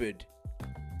differed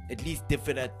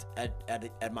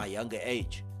at my younger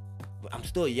age. I'm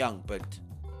still young, but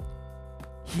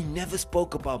he never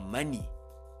spoke about money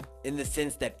in the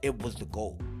sense that it was the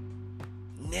goal.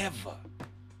 Never.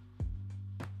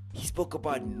 He spoke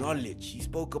about knowledge. He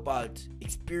spoke about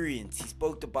experience. He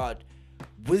spoke about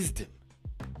wisdom.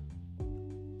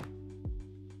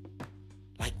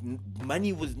 Like,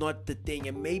 money was not the thing.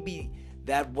 And maybe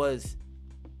that was,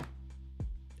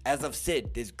 as I've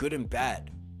said, there's good and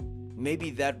bad.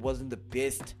 Maybe that wasn't the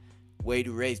best way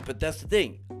to raise. But that's the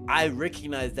thing. I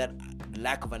recognize that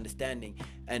lack of understanding,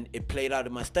 and it played out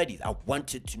in my studies. I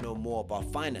wanted to know more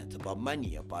about finance, about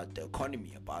money, about the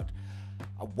economy,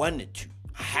 I wanted to.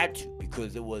 I had to,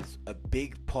 because it was a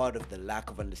big part of the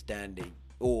lack of understanding,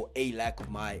 or a lack of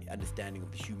my understanding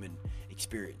of the human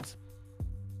experience.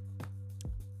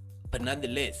 But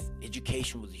nonetheless,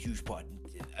 education was a huge part.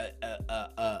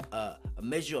 A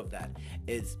measure of that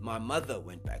is my mother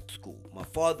went back to school. My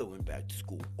father went back to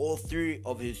school. All three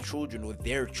of his children, or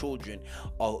their children,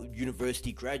 are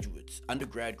university graduates,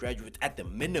 undergrad graduates at the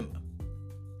minimum.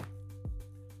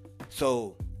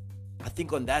 So I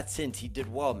think on that sense, he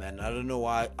did well, man. I don't know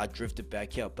why I drifted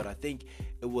back here, but I think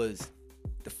it was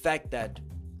the fact that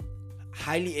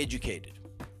highly educated,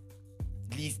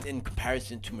 at least in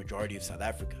comparison to majority of South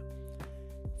Africa.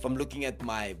 If I'm looking at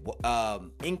my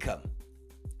income,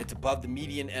 it's above the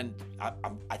median, and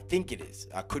I think it is.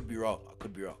 I could be wrong. I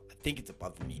think it's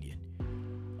above the median.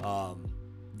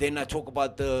 Then I talk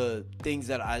about the things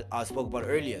that I spoke about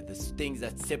earlier, the things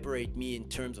that separate me in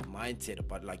terms of mindset,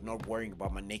 about like not worrying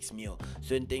about my next meal,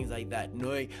 certain things like that,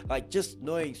 knowing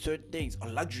certain things are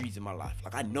luxuries in my life.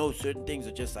 Like, I know certain things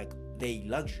are just like, they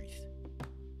luxuries.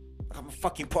 Like, I'm a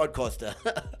fucking podcaster.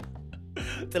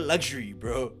 It's a luxury,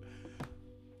 bro.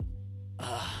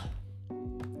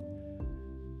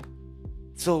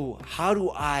 So how do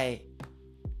I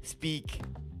speak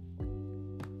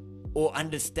or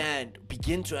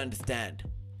begin to understand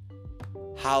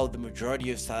how the majority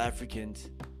of South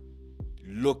Africans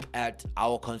look at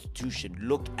our constitution,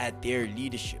 look at their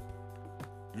leadership,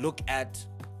 look at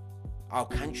our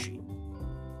country?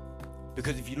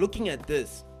 Because if you're looking at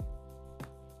this,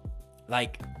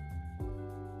 like,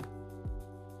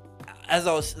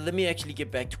 let me actually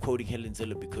get back to quoting Helen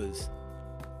Ziller, because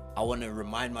I want to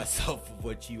remind myself of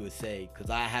what she was saying, because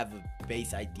I have a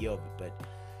base idea of it. But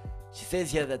she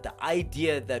says here that the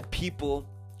idea that people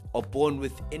are born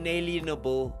with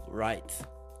inalienable rights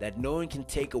that no one can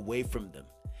take away from them,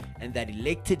 and that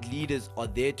elected leaders are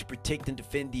there to protect and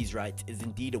defend these rights, is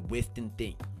indeed a Western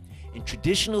thing. In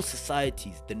traditional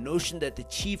societies, the notion that the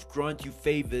chief grants you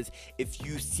favors if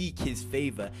you seek his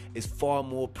favor is far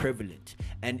more prevalent,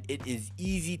 and it is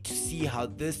easy to see how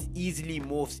this easily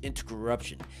morphs into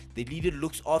corruption. The leader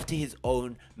looks after his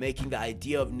own, making the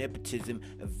idea of nepotism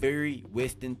a very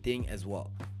Western thing as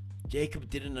well. Jacob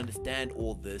didn't understand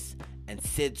all this and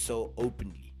said so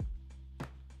openly.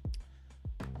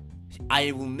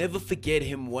 I will never forget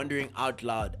him wondering out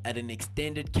loud at an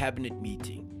extended cabinet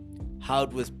meeting how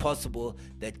it was possible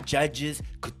that judges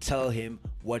could tell him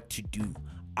what to do.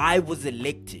 I was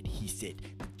elected, he said.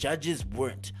 The judges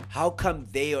weren't. How come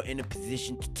they are in a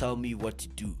position to tell me what to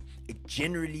do? It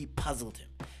generally puzzled him.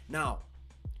 Now,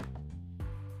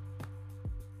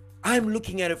 I'm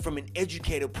looking at it from an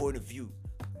educator point of view.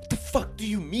 What the fuck do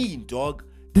you mean, dog?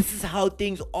 This is how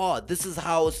things are. This is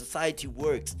how a society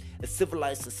works, a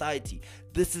civilized society.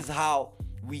 This is how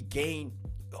we gain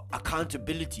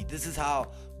accountability. This is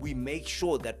how we make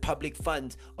sure that public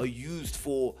funds are used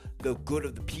for the good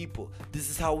of the people. This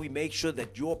is how we make sure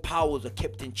that your powers are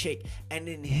kept in check. And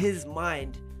in his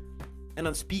mind, and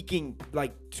I'm speaking,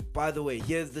 like, by the way,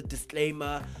 here's the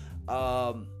disclaimer,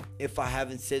 if I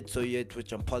haven't said so yet,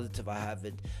 which I'm positive I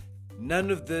haven't, none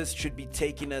of this should be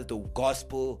taken as the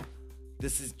gospel.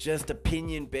 This is just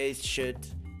opinion based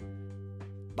shit.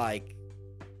 Like,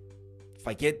 if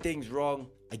I get things wrong,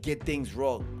 I get things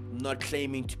wrong. I'm not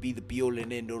claiming to be the be all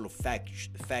and end all of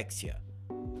facts here.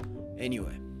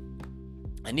 Anyway,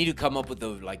 I need to come up with a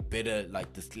like better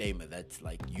like disclaimer that's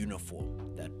like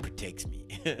uniform that protects me.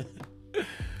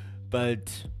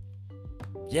 But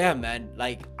yeah, man,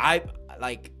 like I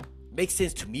like makes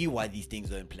sense to me why these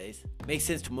things are in place. Makes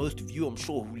sense to most of you, I'm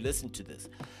sure, who listen to this.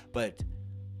 But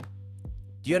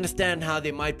do you understand how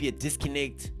there might be a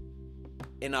disconnect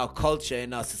in our culture,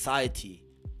 in our society,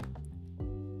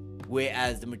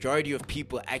 whereas the majority of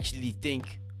people actually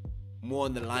think more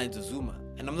on the lines of Zuma?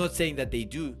 And I'm not saying that they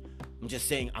do. I'm just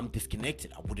saying I'm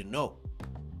disconnected. I wouldn't know.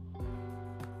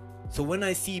 So when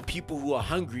I see people who are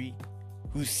hungry,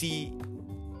 who see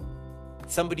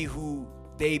somebody who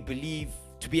they believe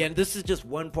to be, and this is just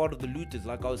one part of the looters,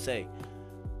 like I was saying,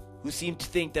 who seem to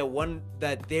think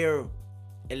that their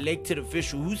elected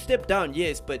official who stepped down,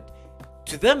 yes, but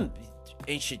to them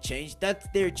ain't shit changed. That's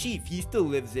their chief. He still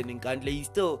lives in Nkandla.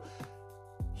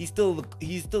 He's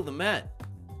still the man.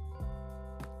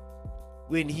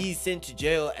 When he's sent to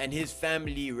jail and his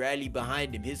family rally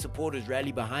behind him, his supporters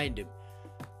rally behind him,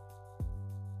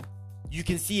 you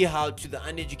can see how to the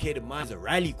uneducated mind is a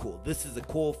rally call. This is a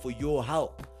call for your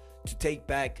help to take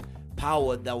back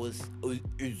power that was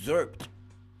usurped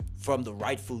from the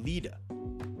rightful leader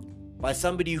by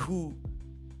somebody who,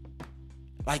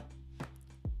 like,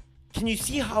 can you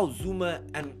see how Zuma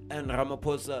and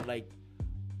Ramaphosa like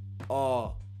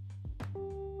are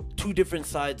two different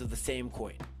sides of the same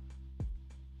coin?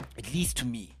 At least to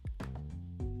me.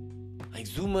 Like,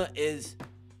 Zuma is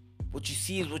what you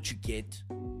see is what you get,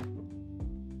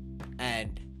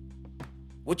 and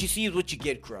what you see is what you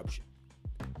get, corruption.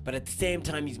 But at the same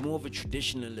time, he's more of a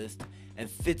traditionalist and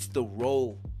fits the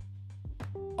role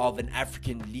of an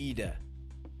African leader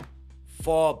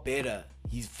far better.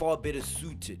 He's far better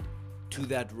suited to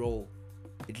that role,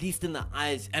 at least in the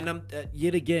eyes. And I'm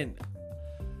yet again,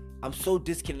 I'm so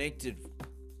disconnected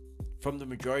from the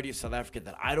majority of South Africa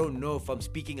that I don't know if I'm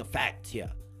speaking a fact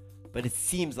here, but it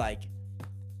seems like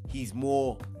he's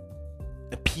more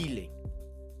appealing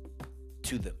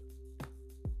to them,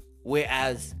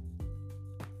 whereas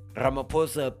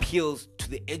Ramaphosa appeals to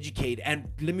the educated, and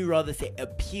let me rather say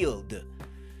appealed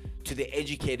to the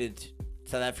educated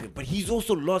South African. But he's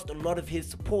also lost a lot of his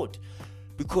support,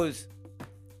 because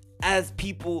as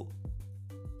people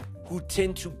who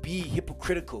tend to be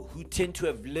hypocritical, who tend to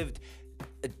have lived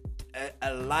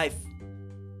a life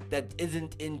that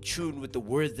isn't in tune with the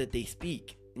words that they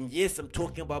speak, and yes, I'm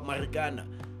talking about Marikana,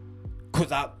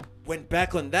 because I went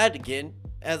back on that again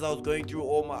as I was going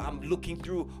through I'm looking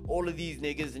through all of these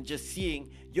niggas and just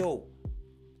seeing, yo,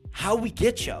 how we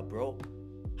get ya, bro?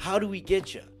 How do we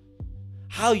get ya?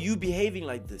 How you behaving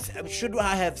like this? Should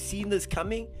I have seen this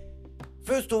coming?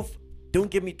 First off, don't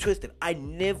get me twisted. I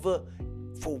never,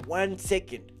 for 1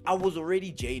 second, I was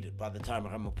already jaded by the time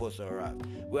Ramaphosa arrived,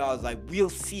 where I was like, we'll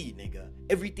see, nigga.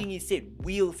 Everything he said,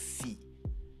 we'll see.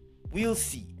 We'll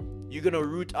see. You're gonna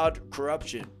root out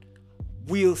corruption.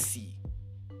 We'll see.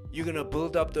 You're gonna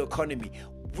build up the economy.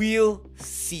 We'll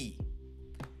see.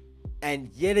 And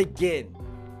yet again,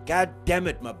 God damn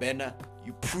it, Mabena,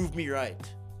 you proved me right.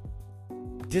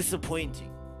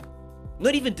 Disappointing.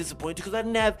 Not even disappointing, because I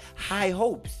didn't have high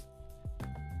hopes.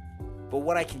 But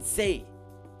what I can say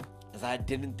is I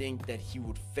didn't think that he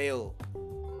would fail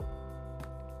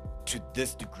to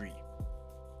this degree.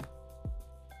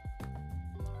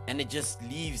 And it just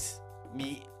leaves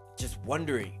me just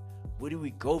wondering, where do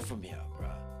we go from here, bro?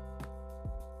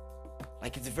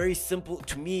 Like, it's very simple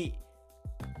to me.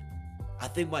 I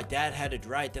think my dad had it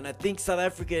right, and I think South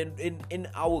Africa in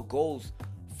our goals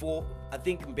I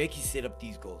think Mbeki set up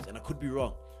these goals, and I could be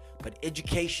wrong, but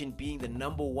education being the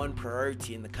number one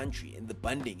priority in the country, in the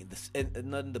funding,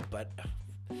 not in the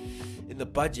in the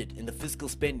budget, in the fiscal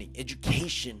spending,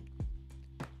 education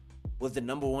was the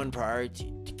number one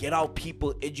priority, to get our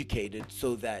people educated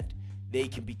so that they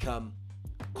can become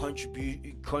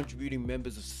contributing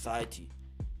members of society,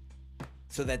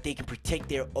 so that they can protect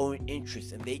their own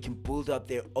interests and they can build up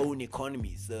their own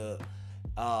economies, the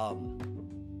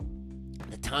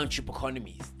township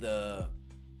economies,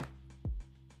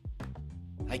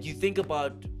 like, you think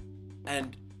about,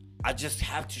 and I just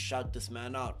have to shout this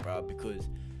man out, bro, because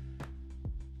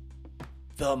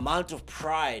the amount of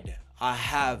pride I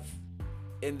have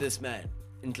in this man,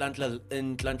 in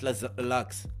Nhlanhla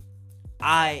Lux,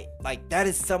 that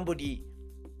is somebody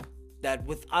that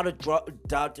without a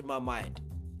doubt in my mind,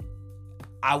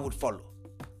 I would follow.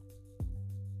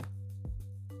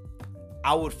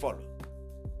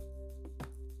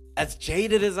 As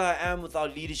jaded as I am with our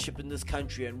leadership in this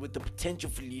country and with the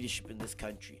potential for leadership in this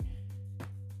country,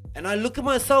 and I look at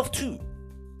myself too,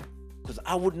 because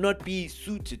I would not be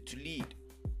suited to lead.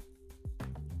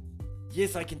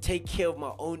 Yes, I can take care of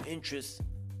my own interests.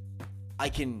 I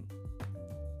can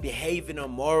behave in a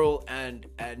moral and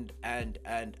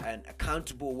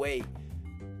accountable way,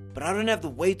 but I don't have the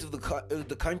weight of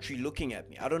the country looking at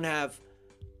me. I don't have,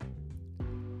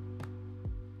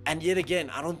 and yet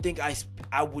again, I don't think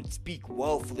I would speak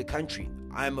well for the country.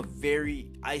 I'm a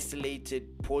very isolated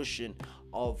portion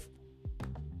of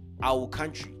our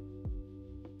country.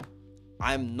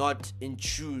 I'm not in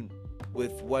tune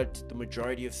with what the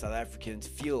majority of South Africans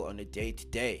feel on a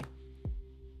day-to-day.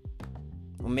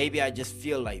 Or maybe I just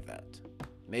feel like that.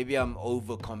 Maybe I'm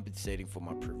overcompensating for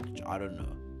my privilege. I don't know.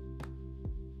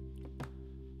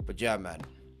 But yeah, man.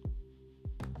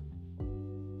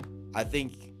 I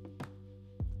think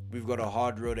we've got a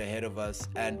hard road ahead of us.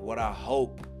 And what I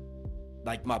hope,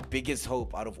 like my biggest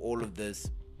hope out of all of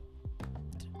this,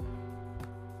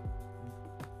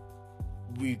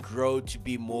 we grow to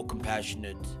be more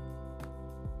compassionate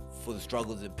for the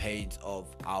struggles and pains of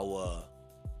our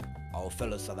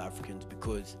fellow South Africans,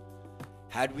 because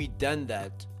had we done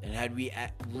that, and had we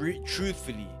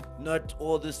truthfully, not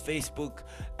all this Facebook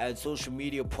and social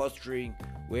media posturing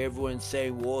where everyone's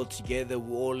saying we're all together,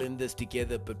 we're all in this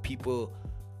together, but people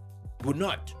we're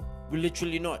not. We're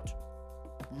literally not.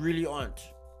 We really aren't.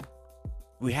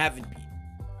 We haven't been.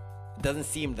 It doesn't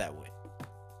seem that way.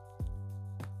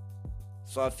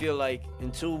 So I feel like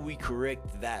until we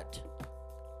correct that,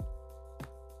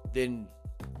 then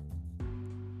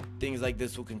things like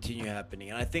this will continue happening.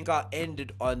 And I think I'll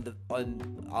end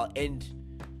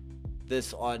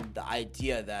this on the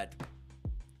idea that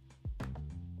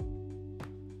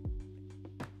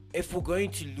if we're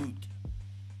going to loot,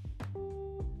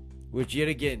 which yet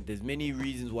again, there's many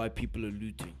reasons why people are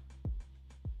looting,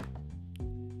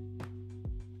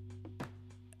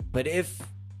 but if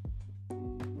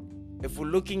we're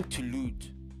looking to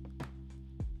loot,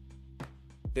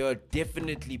 there are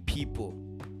definitely people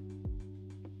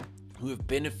who have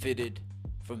benefited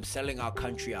from selling our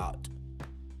country out.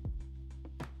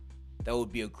 That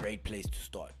would be a great place to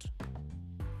start.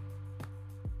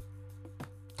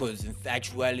 Because in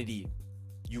actuality,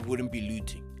 you wouldn't be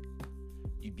looting.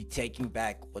 You'd be taking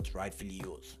back what's rightfully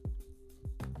yours.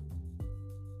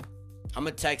 I'm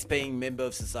a tax-paying member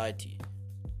of society.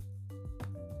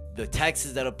 The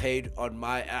taxes that are paid on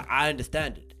I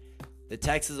understand it. The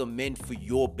taxes are meant for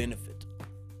your benefit.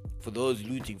 For those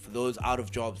looting, for those out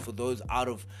of jobs, for those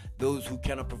who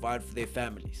cannot provide for their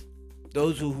families.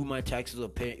 Those who my taxes are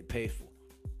paid for.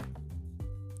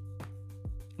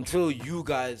 Until you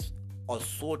guys are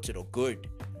sorted or good,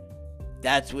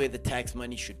 that's where the tax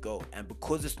money should go. And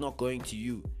because it's not going to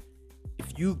you,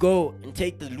 if you go and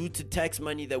take the looted tax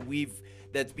money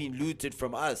that's been looted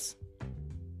from us,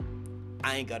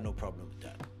 I ain't got no problem with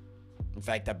that. In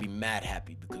fact, I'd be mad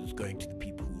happy because it's going to the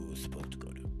people who it was supposed to go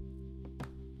to.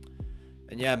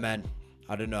 And yeah, man,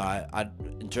 I don't know. I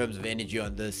in terms of energy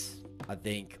on this, I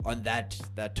think on that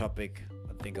topic,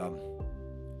 I think I'm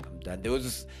done. There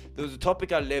was a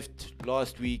topic I left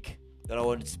last week that I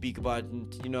wanted to speak about,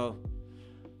 and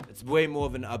it's way more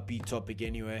of an upbeat topic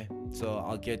anyway. So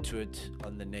I'll get to it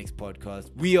on the next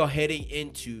podcast. We are heading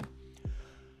into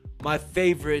my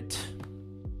favorite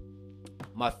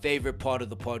part of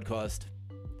the podcast,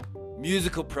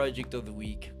 musical project of the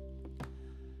week.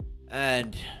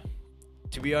 And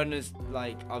to be honest,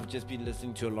 like, I've just been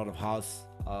listening to a lot of house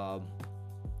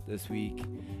this week,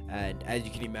 and as you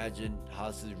can imagine,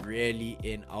 house is rarely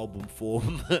in album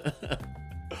form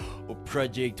or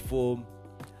project form.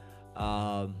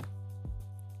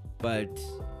 But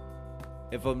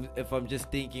if I'm just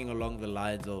thinking along the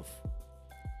lines of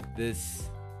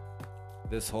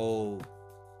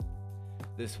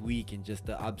this week and just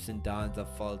the ups and downs I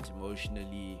felt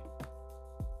emotionally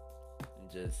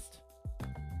and just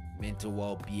mental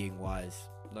well-being wise.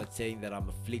 I'm not saying that I'm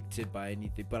afflicted by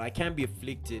anything, but I can be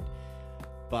afflicted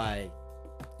by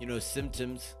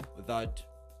symptoms without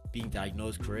being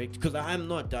diagnosed correct, because I am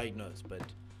not diagnosed. But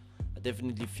I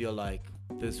definitely feel like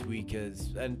this week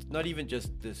and not even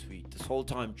just this week, this whole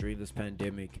time during this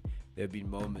pandemic, there have been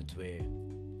moments where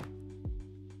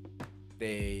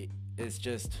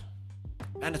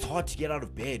and it's hard to get out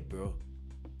of bed, bro.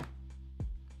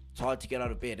 It's hard to get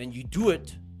out of bed, and you do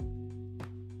it,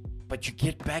 but you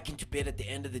get back into bed at the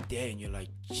end of the day and you're like,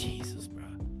 Jesus, bro,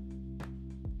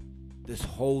 this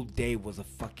whole day was a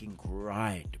fucking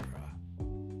grind, bro.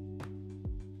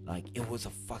 Like, it was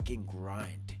a fucking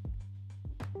grind.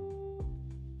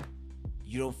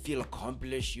 You don't feel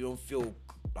accomplished. You don't feel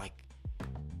like,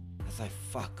 it's like,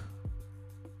 fuck,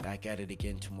 back at it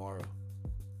again tomorrow.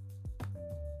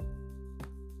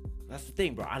 That's the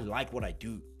thing, bro. I like what I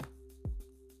do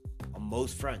on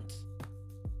most fronts.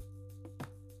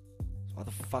 So why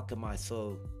the fuck am I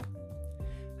so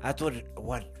I thought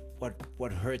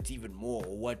what hurts even more,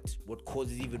 or what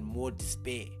causes even more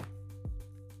despair.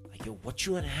 Like, yo, what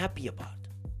you unhappy about?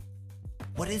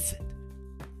 What is it?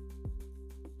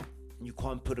 And you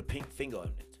can't put a pink finger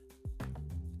on it.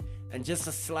 And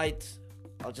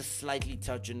I'll just slightly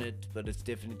touch on it, but it's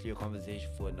definitely a conversation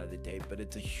for another day. But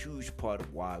it's a huge part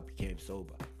of why I became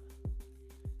sober.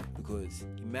 Because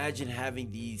imagine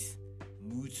having these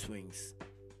mood swings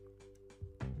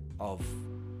of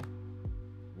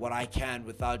what I can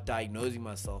without diagnosing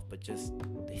myself, but just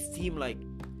they seem like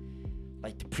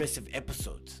depressive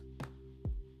episodes.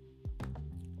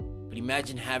 But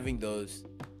imagine having those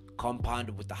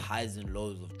compounded with the highs and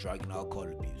lows of drug and alcohol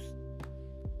abuse.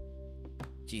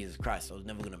 Jesus Christ, I was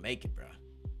never gonna make it, bro.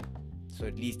 So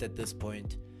at least at this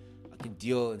point, I can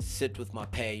deal and sit with my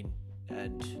pain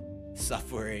and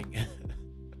suffering.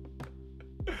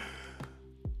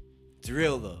 It's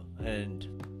real though, and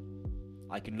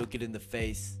I can look it in the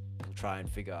face and try and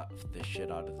figure out the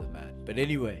shit out of the man. But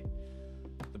anyway,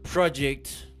 the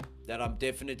project that I'm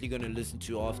definitely gonna listen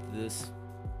to after this,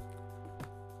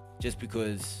 just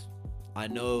because I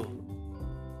know,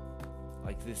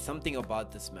 like, there's something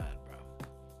about this man, bro.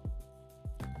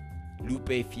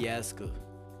 Lupe Fiasco,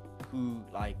 who,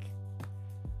 like,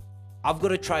 I've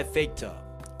got a trifecta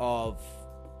of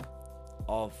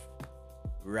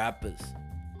rappers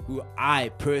who I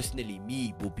personally,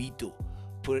 me, Bobito,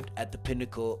 put at the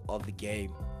pinnacle of the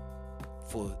game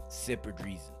for separate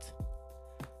reasons.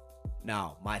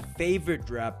 Now, my favorite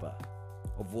rapper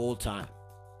of all time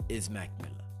is Mac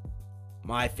Miller.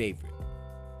 My favorite.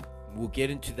 We'll get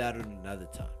into that on another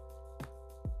time.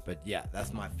 But yeah,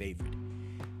 that's my favorite.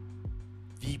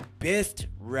 The best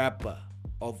rapper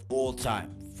of all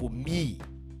time, for me,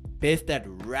 best at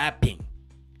rapping,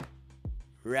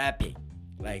 like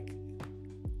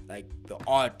the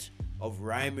art of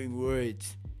rhyming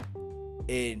words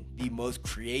in the most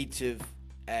creative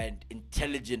and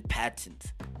intelligent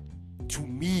patterns, to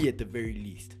me at the very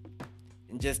least,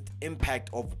 and just impact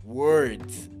of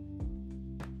words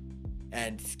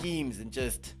and schemes and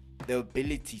just the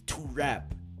ability to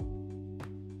rap,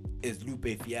 is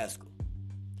Lupe Fiasco.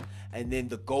 And then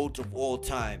the GOAT of all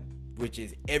time, which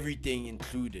is everything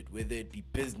included, whether it be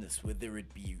business, whether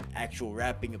it be actual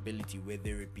rapping ability,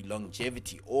 whether it be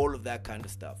longevity, all of that kind of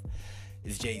stuff,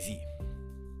 is Jay-Z.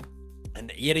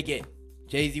 And yet again,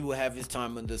 Jay-Z will have his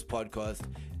time on this podcast,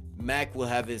 Mac will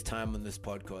have his time on this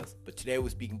podcast, but today we're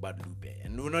speaking about Lupe.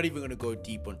 And we're not even going to go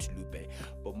deep onto Lupe,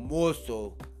 but more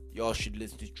so, y'all should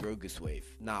listen to Drogas Wave.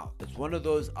 Now, it's one of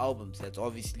those albums that's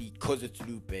obviously, because it's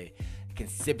Lupe, a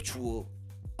conceptual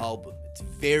album. It's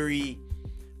very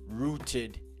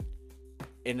rooted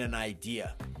in an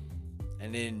idea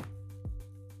and in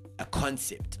a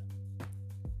concept.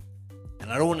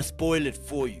 And I don't want to spoil it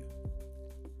for you,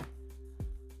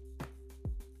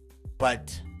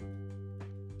 but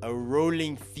a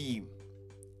rolling theme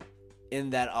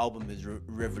in that album is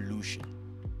revolution,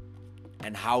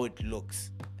 and how it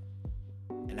looks,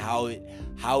 and how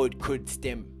it could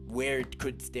stem, where it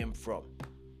could stem from.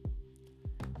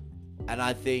 And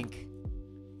I think,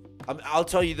 I'll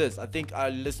tell you this, I think I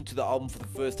listened to the album for the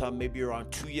first time maybe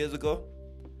around 2 years ago,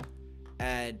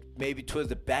 and maybe towards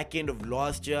the back end of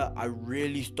last year, I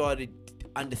really started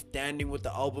understanding what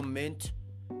the album meant,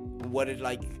 what it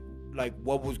like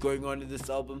what was going on in this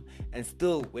album. And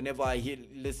still, whenever I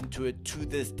listen to it to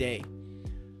this day,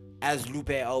 as Lupe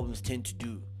albums tend to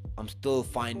do, I'm still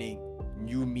finding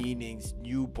new meanings,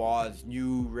 new bars,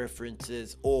 new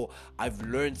references, or I've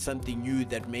learned something new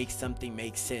that makes something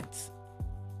make sense.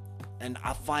 And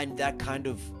I find that kind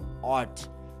of art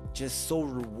just so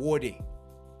rewarding,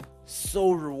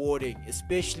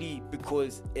 especially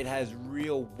because it has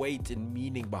real weight and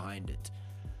meaning behind it,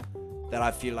 that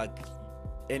I feel like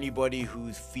anybody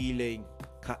who's feeling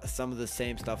some of the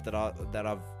same stuff that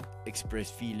I've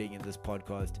expressed feeling in this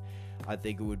podcast, I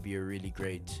think it would be a really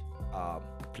great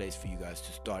place for you guys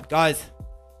to start. Guys,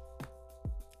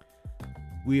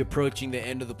 we're approaching the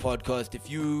end of the podcast. If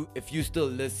you still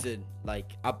listen,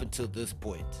 like, up until this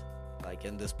point, like,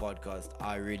 in this podcast,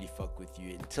 I really fuck with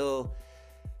you. Until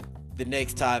the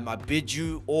next time, I bid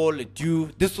you all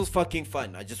adieu. This was fucking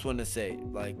fun. I just want to say,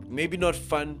 like, maybe not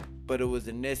fun, but it was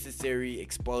a necessary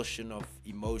expulsion of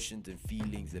emotions and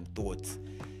feelings and thoughts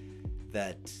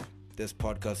that this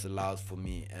podcast allows for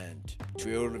me. And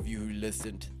to all of you who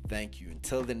listened, thank you.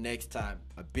 Until the next time,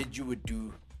 I bid you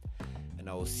adieu, and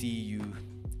I will see you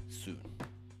soon.